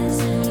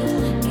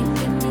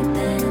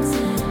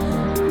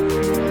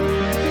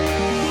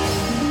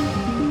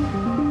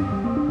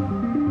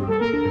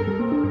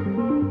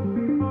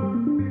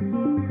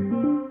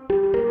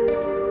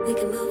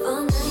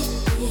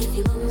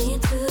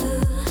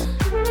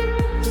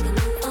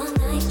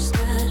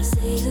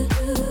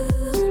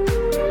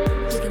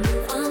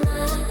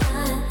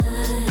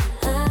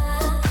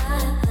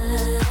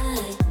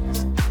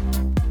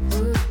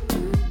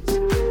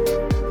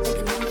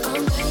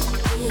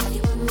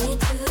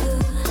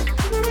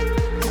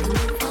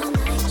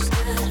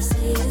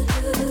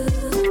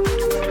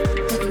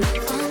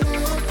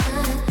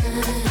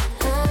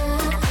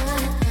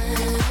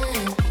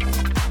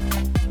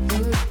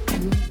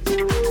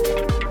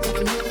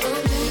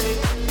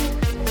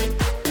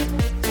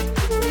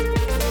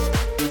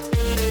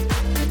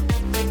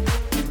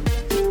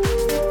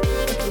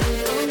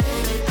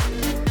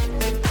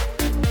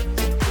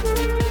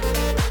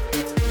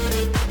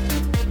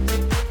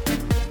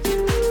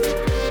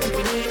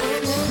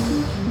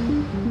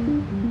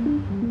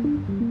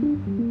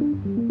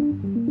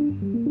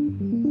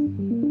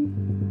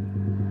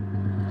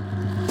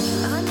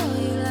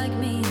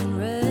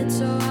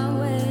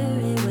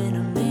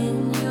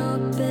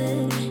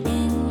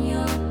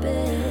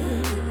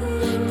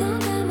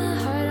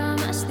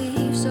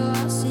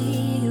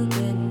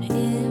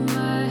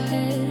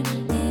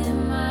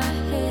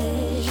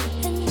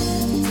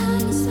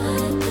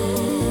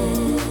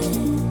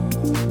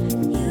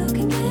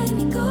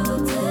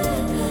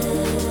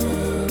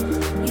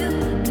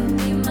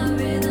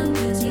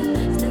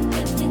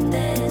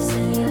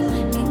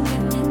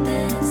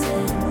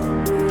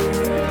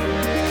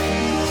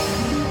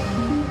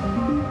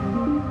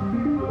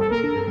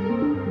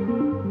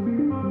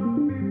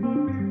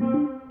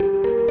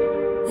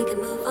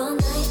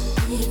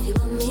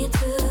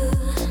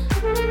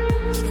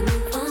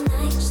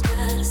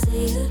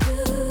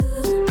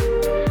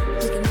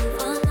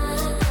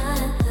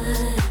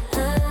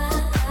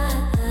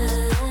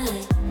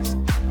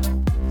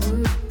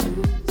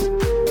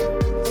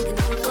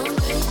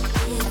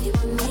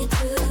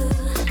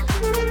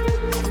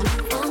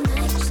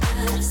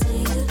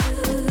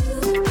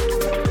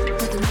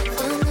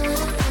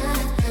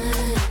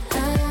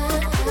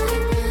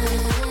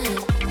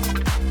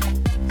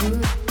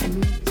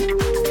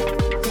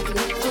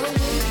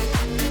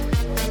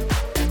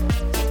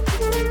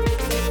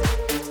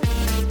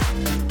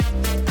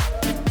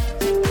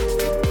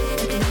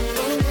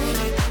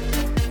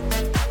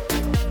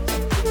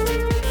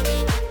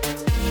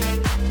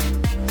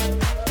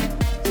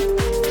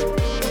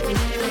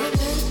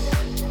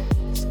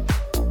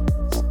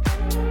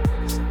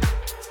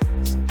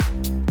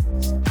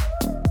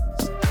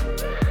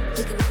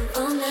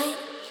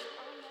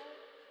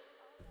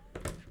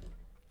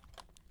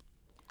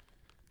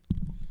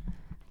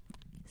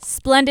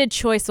Splendid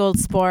choice, old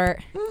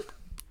sport.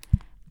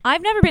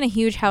 I've never been a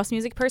huge house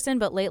music person,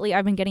 but lately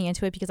I've been getting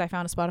into it because I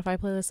found a Spotify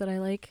playlist that I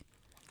like.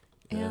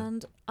 Yeah.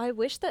 And I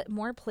wish that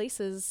more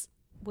places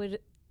would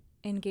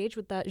engage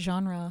with that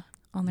genre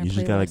on their You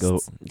just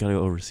playlists. gotta go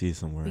overseas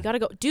somewhere. We gotta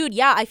go. Dude,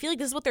 yeah, I feel like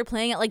this is what they're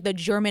playing at like the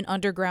German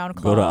underground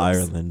clubs. Go to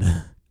Ireland.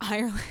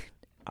 Ireland.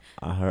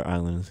 I heard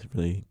Ireland is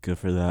really good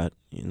for that.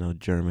 You know,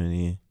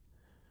 Germany.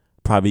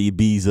 Probably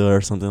Ibiza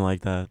or something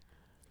like that.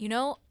 You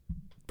know,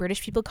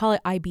 British people call it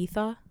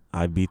Ibiza.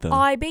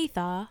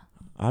 Ibiza.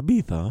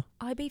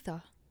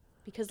 Ibiza.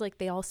 Because like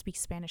they all speak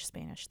Spanish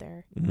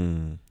there.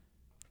 Mm.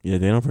 Yeah,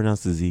 they don't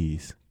pronounce the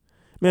Z's.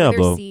 Me Other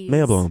hablo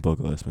Cs. un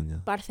poco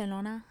español.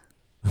 Barcelona.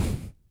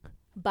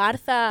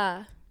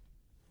 Barça.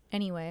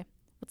 Anyway,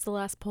 what's the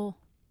last poll?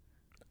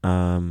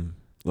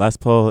 Last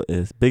poll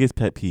is biggest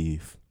pet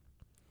peeve.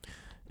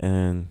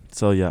 And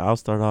so yeah, I'll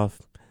start off.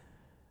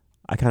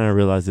 I kind of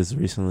realized this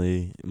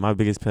recently. My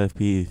biggest pet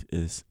peeve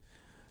is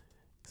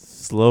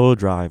slow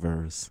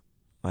drivers.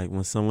 Like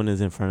when someone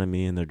is in front of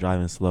me and they're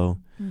driving slow.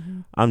 Mm-hmm.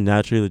 I'm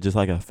naturally just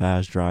like a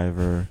fast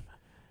driver.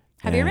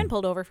 Have you ever been And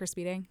pulled over for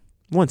speeding?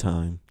 one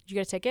time? Did you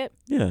get a ticket?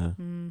 Yeah.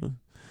 Mm.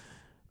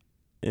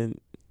 And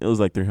it was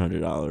like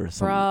 $300.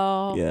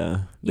 Bro.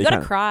 Yeah. You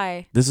gotta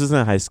cry. This was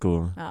in high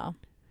school. Oh.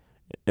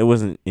 It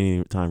wasn't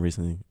any time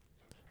recently.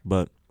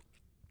 But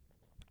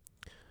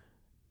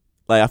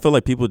like I feel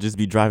like people just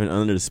be driving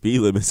under the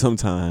speed limit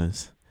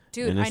sometimes.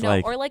 Dude, And I it's know.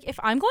 like- Or like if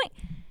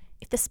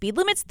the speed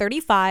limit's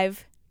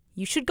 35,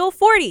 you should go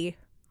 40.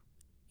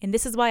 And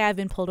this is why I've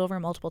been pulled over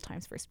multiple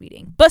times for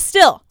speeding. But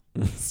still.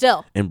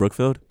 In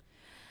Brookfield?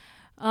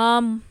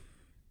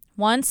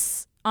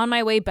 Once on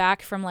my way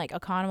back from like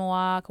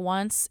Oconomowoc,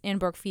 once in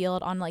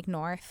Brookfield on like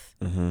North,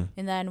 Mm-hmm.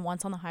 and then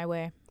once on the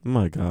highway. Oh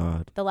my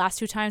God. The last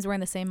 2 times were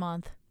in the same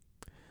month.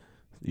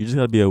 You just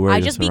gotta be aware of I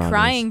your just be surroundings.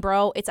 crying,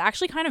 bro. It's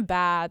actually kind of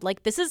bad.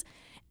 Like this is,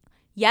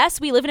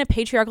 yes, we live in a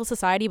patriarchal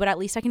society, but at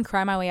least I can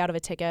cry my way out of a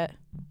ticket.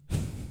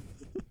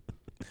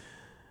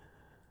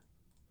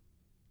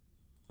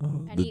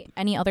 Oh,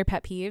 Any other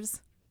pet peeves?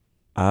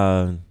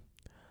 other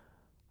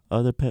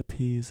pet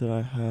peeves that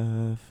I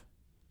have.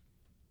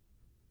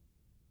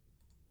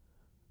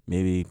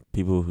 Maybe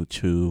people who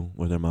chew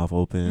with their mouth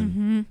open.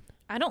 Mm-hmm.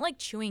 I don't like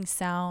chewing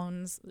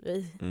sounds.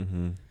 Ugh.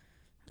 Mm-hmm.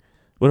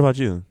 What about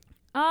you?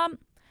 I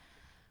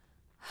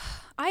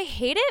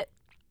hate it.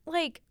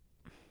 Like,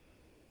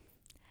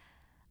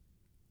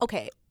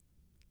 okay.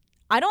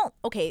 I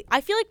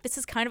feel like this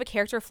is kind of a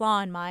character flaw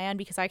on my end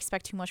because I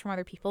expect too much from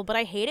other people, but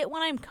I hate it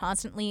when I'm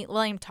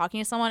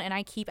talking to someone and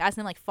I keep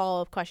asking them like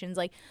follow-up questions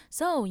like,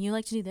 so you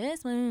like to do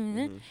this? And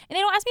they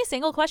don't ask me a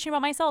single question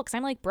about myself because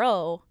I'm like,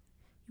 bro,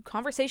 you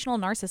conversational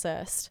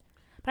narcissist.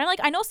 But I'm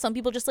like, I know some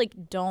people just like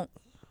don't,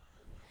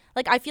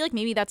 like, I feel like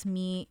maybe that's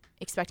me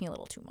expecting a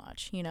little too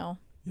much, you know?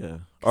 Yeah.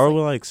 Or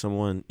when like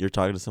someone, you're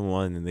talking to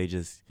someone and they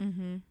just,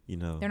 you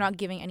know, They're not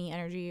giving any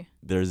energy.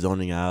 they're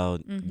zoning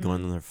out,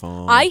 going on their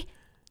phone.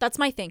 That's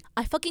my thing.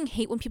 I fucking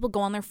hate when people go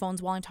on their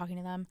phones while I'm talking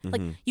to them.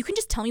 Like, Mhm. you can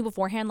just tell me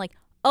beforehand, like,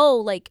 oh,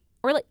 like,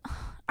 or like,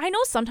 I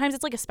know sometimes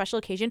it's like a special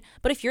occasion,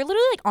 but if you're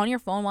literally like on your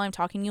phone while I'm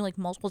talking to you like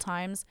multiple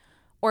times,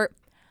 or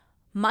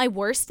my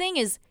worst thing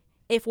is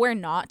if we're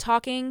not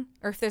talking,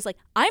 or if there's like,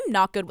 I'm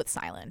not good with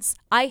silence.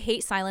 I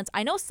hate silence.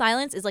 I know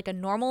silence is like a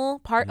normal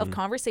part of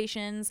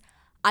conversations.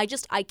 I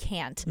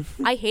can't.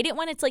 I hate it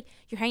when it's like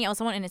you're hanging out with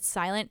someone and it's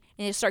silent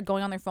and they just start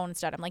going on their phone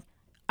instead. I'm like,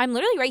 I'm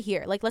literally right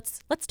here. Like, let's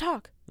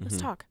talk. Let's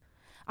talk.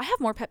 I have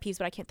more pet peeves,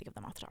 but I can't think of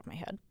them off the top of my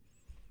head.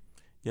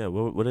 Yeah.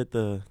 What did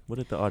the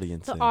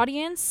audience say? The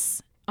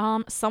audience,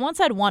 someone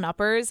said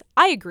one-uppers.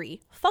 I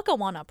agree. Fuck a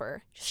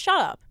one-upper. Just shut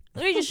up.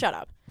 Literally just shut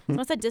up.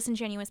 Someone said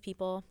disingenuous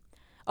people.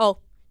 Oh,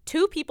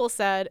 2 people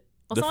said,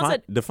 someone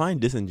said define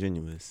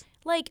disingenuous.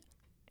 like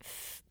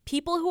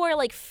people who are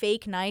like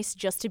fake nice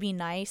just to be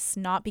nice,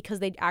 not because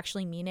they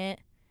actually mean it.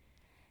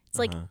 It's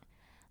like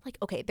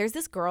okay, there's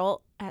this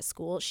girl at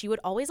school. She would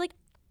always like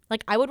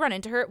I would run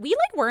into her. We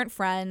like weren't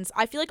friends.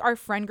 I feel like our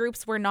friend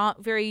groups were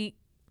not very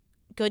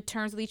good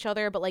terms with each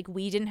other, but like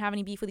we didn't have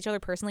any beef with each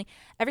other personally.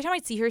 Every time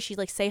I'd see her, she'd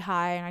like say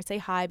hi, and I'd say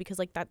hi because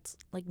like that's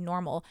like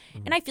normal.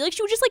 And I feel like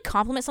she would just like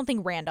compliment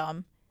something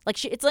random.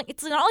 Like it's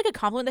not like a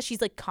compliment that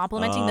she's like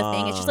complimenting the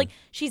thing. It's just like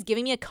she's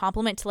giving me a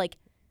compliment to like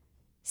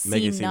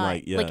Make it seem seem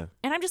like, yeah. like,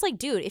 and I'm just like,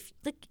 dude, if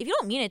you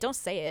don't mean it, don't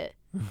say it.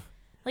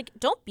 Like,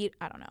 don't be.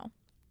 I don't know.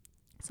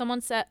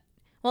 Someone said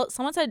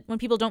when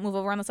people don't move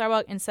over on the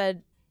sidewalk, and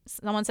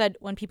someone said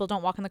when people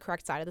don't walk on the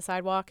correct side of the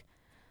sidewalk.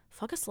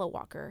 Fuck a slow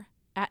walker.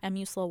 At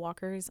MU Slow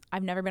Walkers.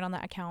 I've never been on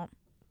that account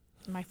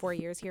in my 4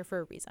 years here for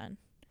a reason.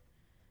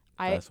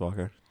 Fast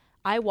walker.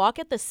 I walk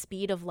at the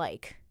speed of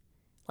like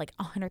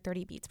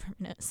 130 beats per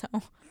minute. So,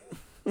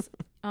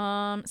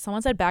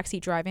 someone said backseat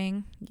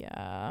driving.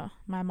 Yeah,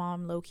 my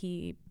mom low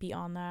key be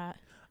on that.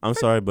 I'm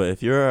sorry, but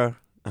if you're,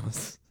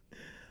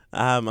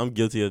 I'm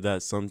guilty of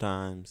that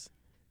sometimes.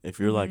 If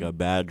you're like a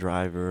bad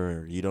driver,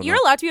 or you don't. You're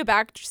allowed to be a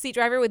backseat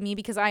driver with me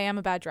because I am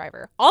a bad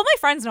driver. All my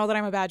friends know that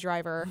I'm a bad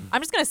driver.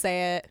 I'm just gonna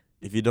say it.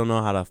 If you don't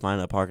know how to find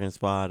a parking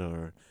spot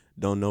or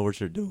don't know what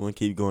you're doing,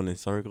 keep going in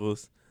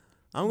circles.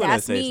 I'm going to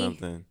That's say me.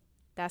 something.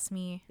 That's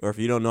me. Or if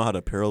you don't know how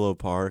to parallel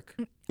park.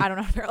 I don't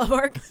know how to parallel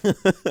park.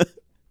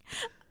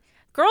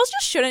 Girls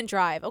just shouldn't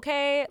drive,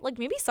 okay? Like,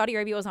 maybe Saudi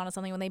Arabia was onto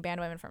something when they banned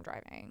women from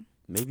driving.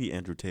 Maybe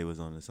Andrew Tate was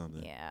on to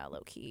something. Yeah,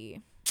 low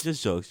key.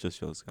 Just jokes,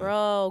 guys.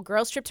 Bro,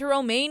 girls trip to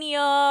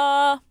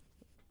Romania.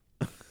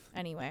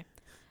 Anyway,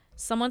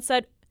 someone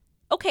said,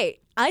 okay,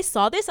 I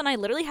saw this and I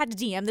literally had to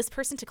DM this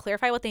person to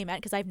clarify what they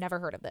meant because I've never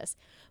heard of this.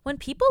 When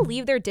people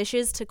leave their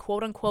dishes to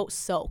quote unquote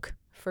soak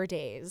for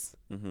days,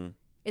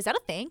 is that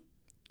a thing?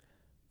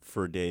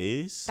 For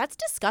days? That's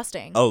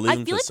disgusting. Oh,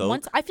 leave them to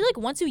soak? I feel like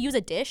once you use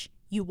a dish,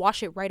 you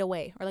wash it right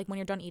away, or like when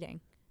you're done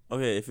eating.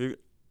 Okay,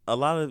 a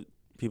lot of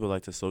people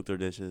like to soak their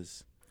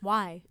dishes.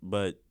 Why?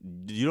 But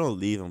you don't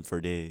leave them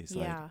for days.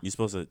 Yeah. Like, you're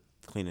supposed to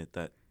clean it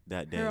that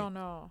day. Hell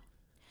no.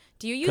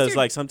 Do you use Because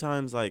like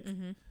sometimes like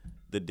Mm-hmm.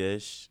 the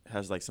dish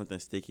has like something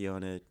sticky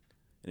on it,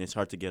 and it's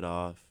hard to get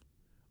off,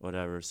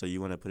 whatever. So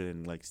you want to put it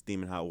in like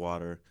steaming hot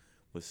water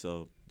with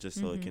soap, just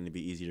so it can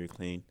be easier to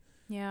clean.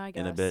 Yeah, I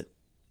guess. In a bit.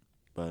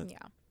 But yeah.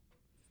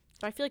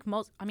 So I feel like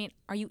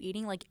are you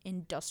eating like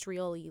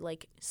industrially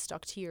like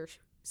stuck to your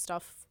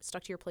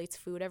plates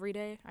food every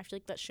day? I feel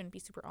like that shouldn't be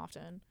super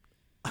often.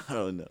 I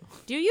don't know.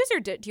 Do you use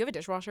do you have a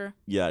dishwasher?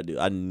 Yeah, I do.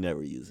 I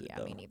never use it. Yeah,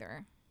 though. me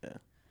neither.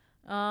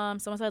 Yeah.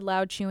 Someone said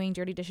loud chewing,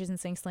 dirty dishes, and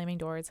sinks, slamming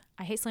doors.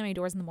 I hate slamming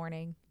doors in the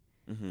morning.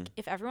 Mm-hmm.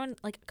 If everyone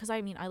because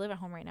I live at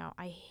home right now.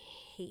 I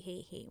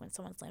hate when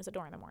someone slams the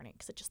door in the morning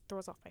because it just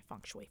throws off my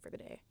feng shui for the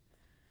day.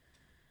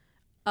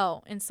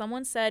 Oh, and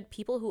someone said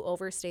people who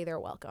overstay their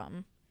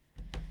welcome.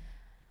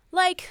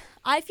 Like,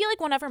 I feel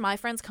like whenever my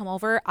friends come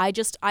over,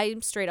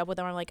 I'm straight up with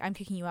them. I'm like, I'm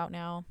kicking you out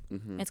now.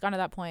 Mm-hmm. It's gone to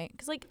that point.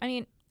 Because, like, I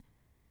mean,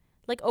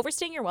 like,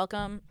 overstaying your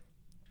welcome,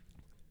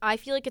 I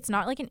feel like it's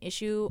not, like, an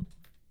issue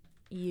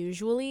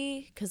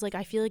usually. Because, like,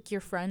 I feel like your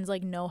friends,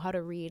 like, know how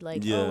to read.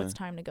 Like, oh, it's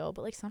time to go.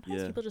 But, like,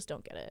 sometimes people just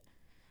don't get it.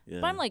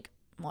 Yeah. But I'm like,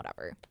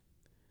 whatever.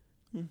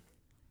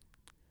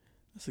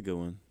 That's a good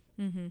one.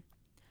 Mm-hmm.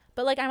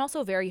 But, like, I'm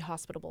also very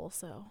hospitable.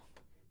 So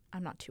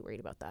I'm not too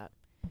worried about that.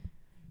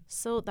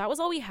 So that was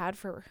all we had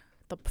for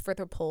the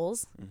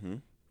polls. Mm-hmm.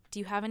 Do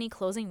you have any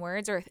closing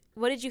words, or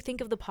what did you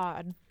think of the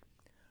pod?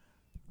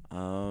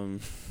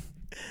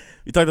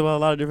 We talked about a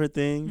lot of different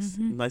things.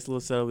 Mm-hmm. Nice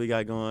little setup we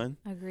got going.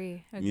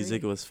 Agree.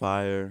 Music was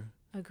fire.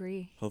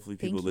 Agree. Hopefully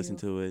people listen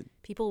to it.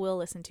 People will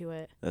listen to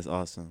it. That's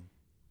awesome.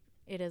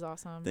 It is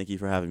awesome. Thank you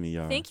for having me,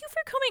 Yara. Thank you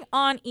for coming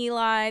on,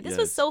 Eli. This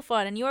was so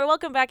fun, and you are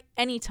welcome back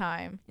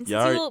anytime. And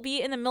since you will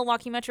be in the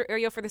Milwaukee metro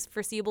area for this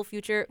foreseeable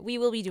future, we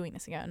will be doing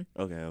this again.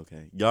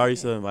 Okay. Yara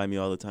used to invite me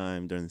all the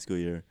time during the school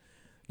year,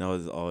 and I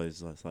was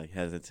always like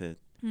hesitant.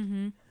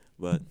 Mm-hmm.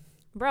 But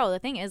bro, the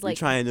thing is, like,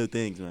 trying new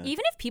things, man.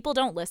 Even if people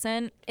don't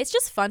listen, it's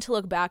just fun to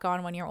look back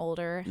on when you're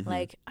older. Mm-hmm.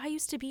 Like, I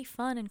used to be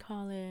fun in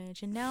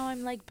college, and now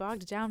I'm like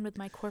bogged down with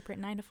my corporate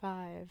 9 to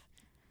 5.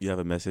 You have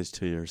a message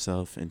to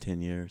yourself in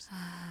 10 years?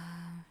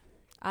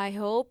 I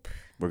hope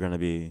we're going to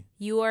be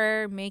you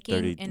are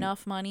making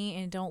enough money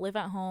and don't live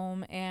at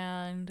home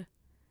and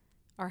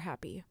are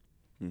happy.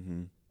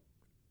 Mm-hmm.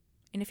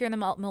 And if you're in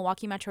the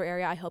Milwaukee metro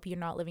area, I hope you're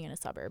not living in a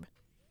suburb.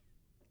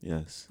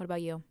 Yes. What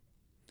about you?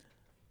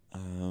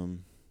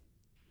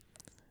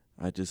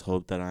 I just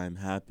hope that I'm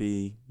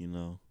happy,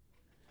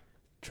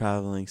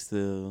 traveling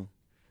still,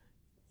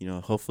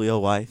 hopefully a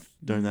wife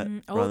during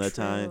around that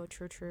time.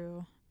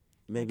 True.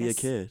 Maybe a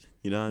kid,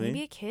 you know what I mean?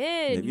 Maybe a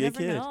kid.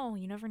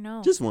 You never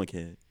know. Just one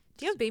kid.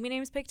 Do you have baby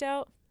names picked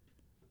out?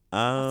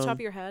 Off the top of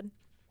your head?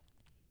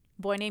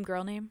 Boy name,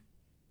 girl name?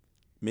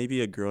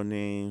 Maybe a girl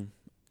name.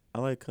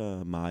 I like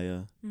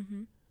Maya.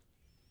 Mm-hmm.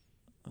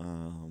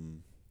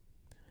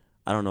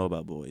 I don't know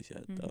about boys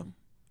yet, though.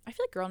 I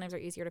feel like girl names are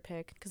easier to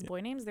pick because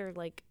boy names, they're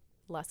like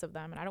less of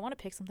them. And I don't want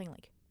to pick something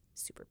like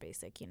super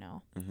basic,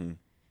 Mm-hmm.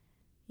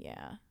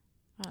 Yeah.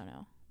 I don't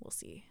know. We'll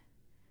see.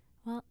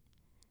 Well,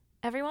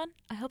 everyone,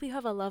 I hope you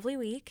have a lovely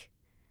week.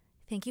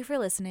 Thank you for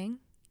listening.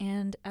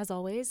 And as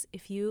always,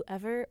 if you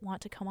ever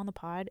want to come on the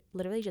pod,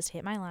 literally just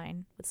hit my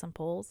line with some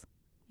polls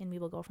and we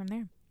will go from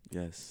there.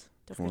 Yes.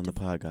 Come on the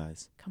pod,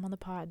 guys. Come on the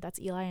pod. That's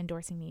Eli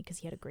endorsing me because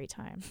he had a great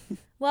time.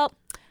 Well,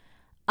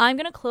 I'm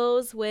going to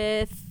close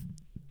with,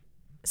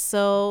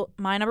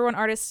 my number 1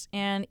 artist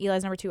and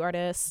Eli's number 2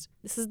 artist.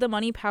 This is The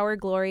Money, Power,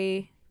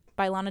 Glory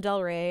by Lana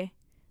Del Rey,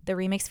 the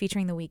remix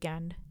featuring The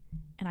Weeknd.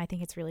 And I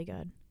think it's really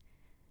good.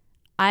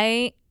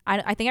 I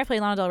think I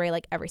played Lana Del Rey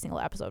like every single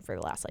episode for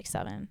the last like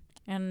 7.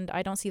 And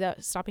I don't see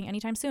that stopping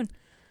anytime soon.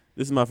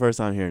 This is my first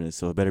time hearing this,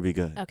 so it better be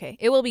good. Okay.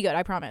 It will be good.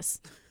 I promise.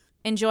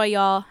 Enjoy,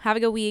 y'all. Have a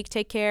good week.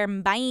 Take care.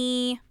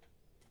 Bye.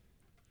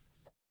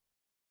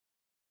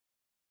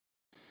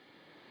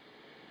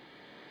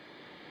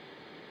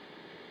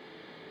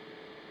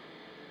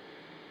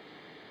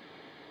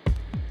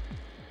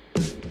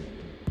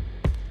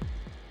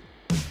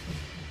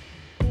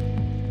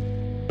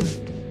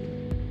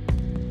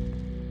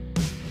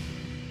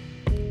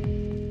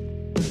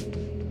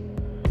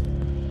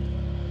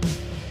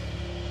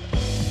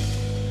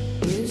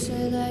 You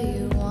say that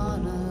you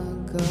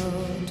wanna go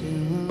to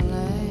a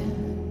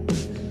land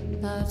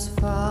that's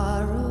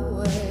far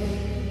away.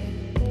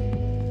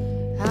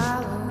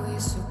 How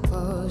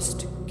supposed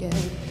to get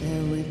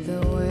there with the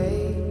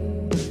way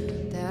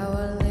that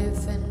we're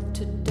living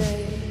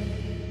today.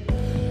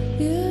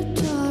 You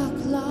talk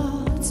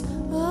lots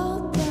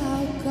about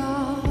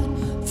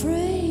God.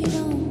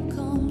 Freedom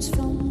comes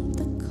from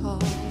the call,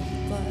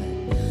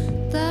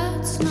 but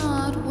that's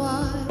not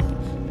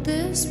what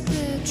this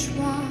bitch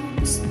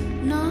wants.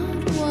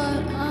 Not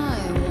what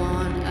I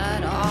want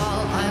at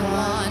all. I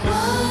want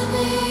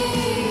money,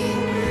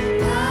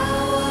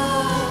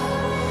 power,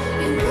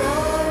 and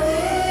glory.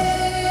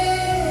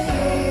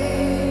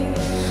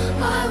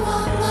 I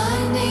want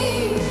money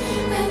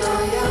and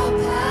all your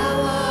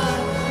power,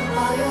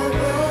 all your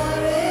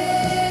glory.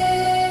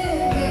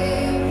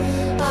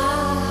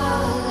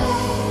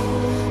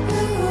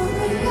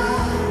 Hallelujah.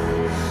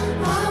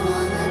 I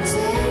wanna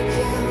take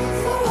you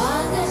for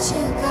all that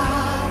you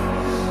got.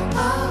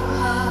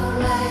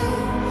 Hallelujah.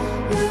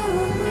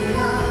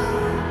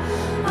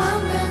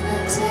 I'm gonna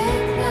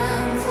take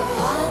them for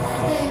all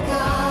that they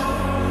got.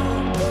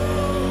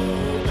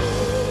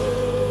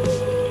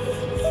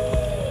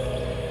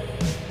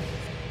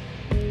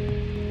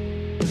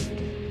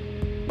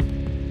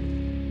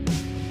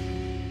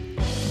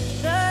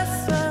 The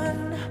sun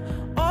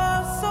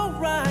also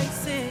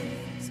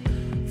rises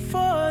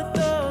for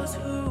those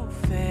who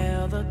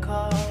fail the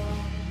call.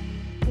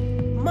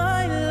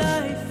 My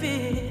life,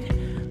 it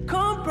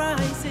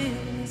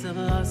comprises of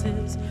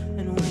losses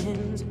and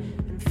wins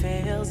and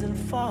fails and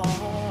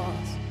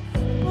falls.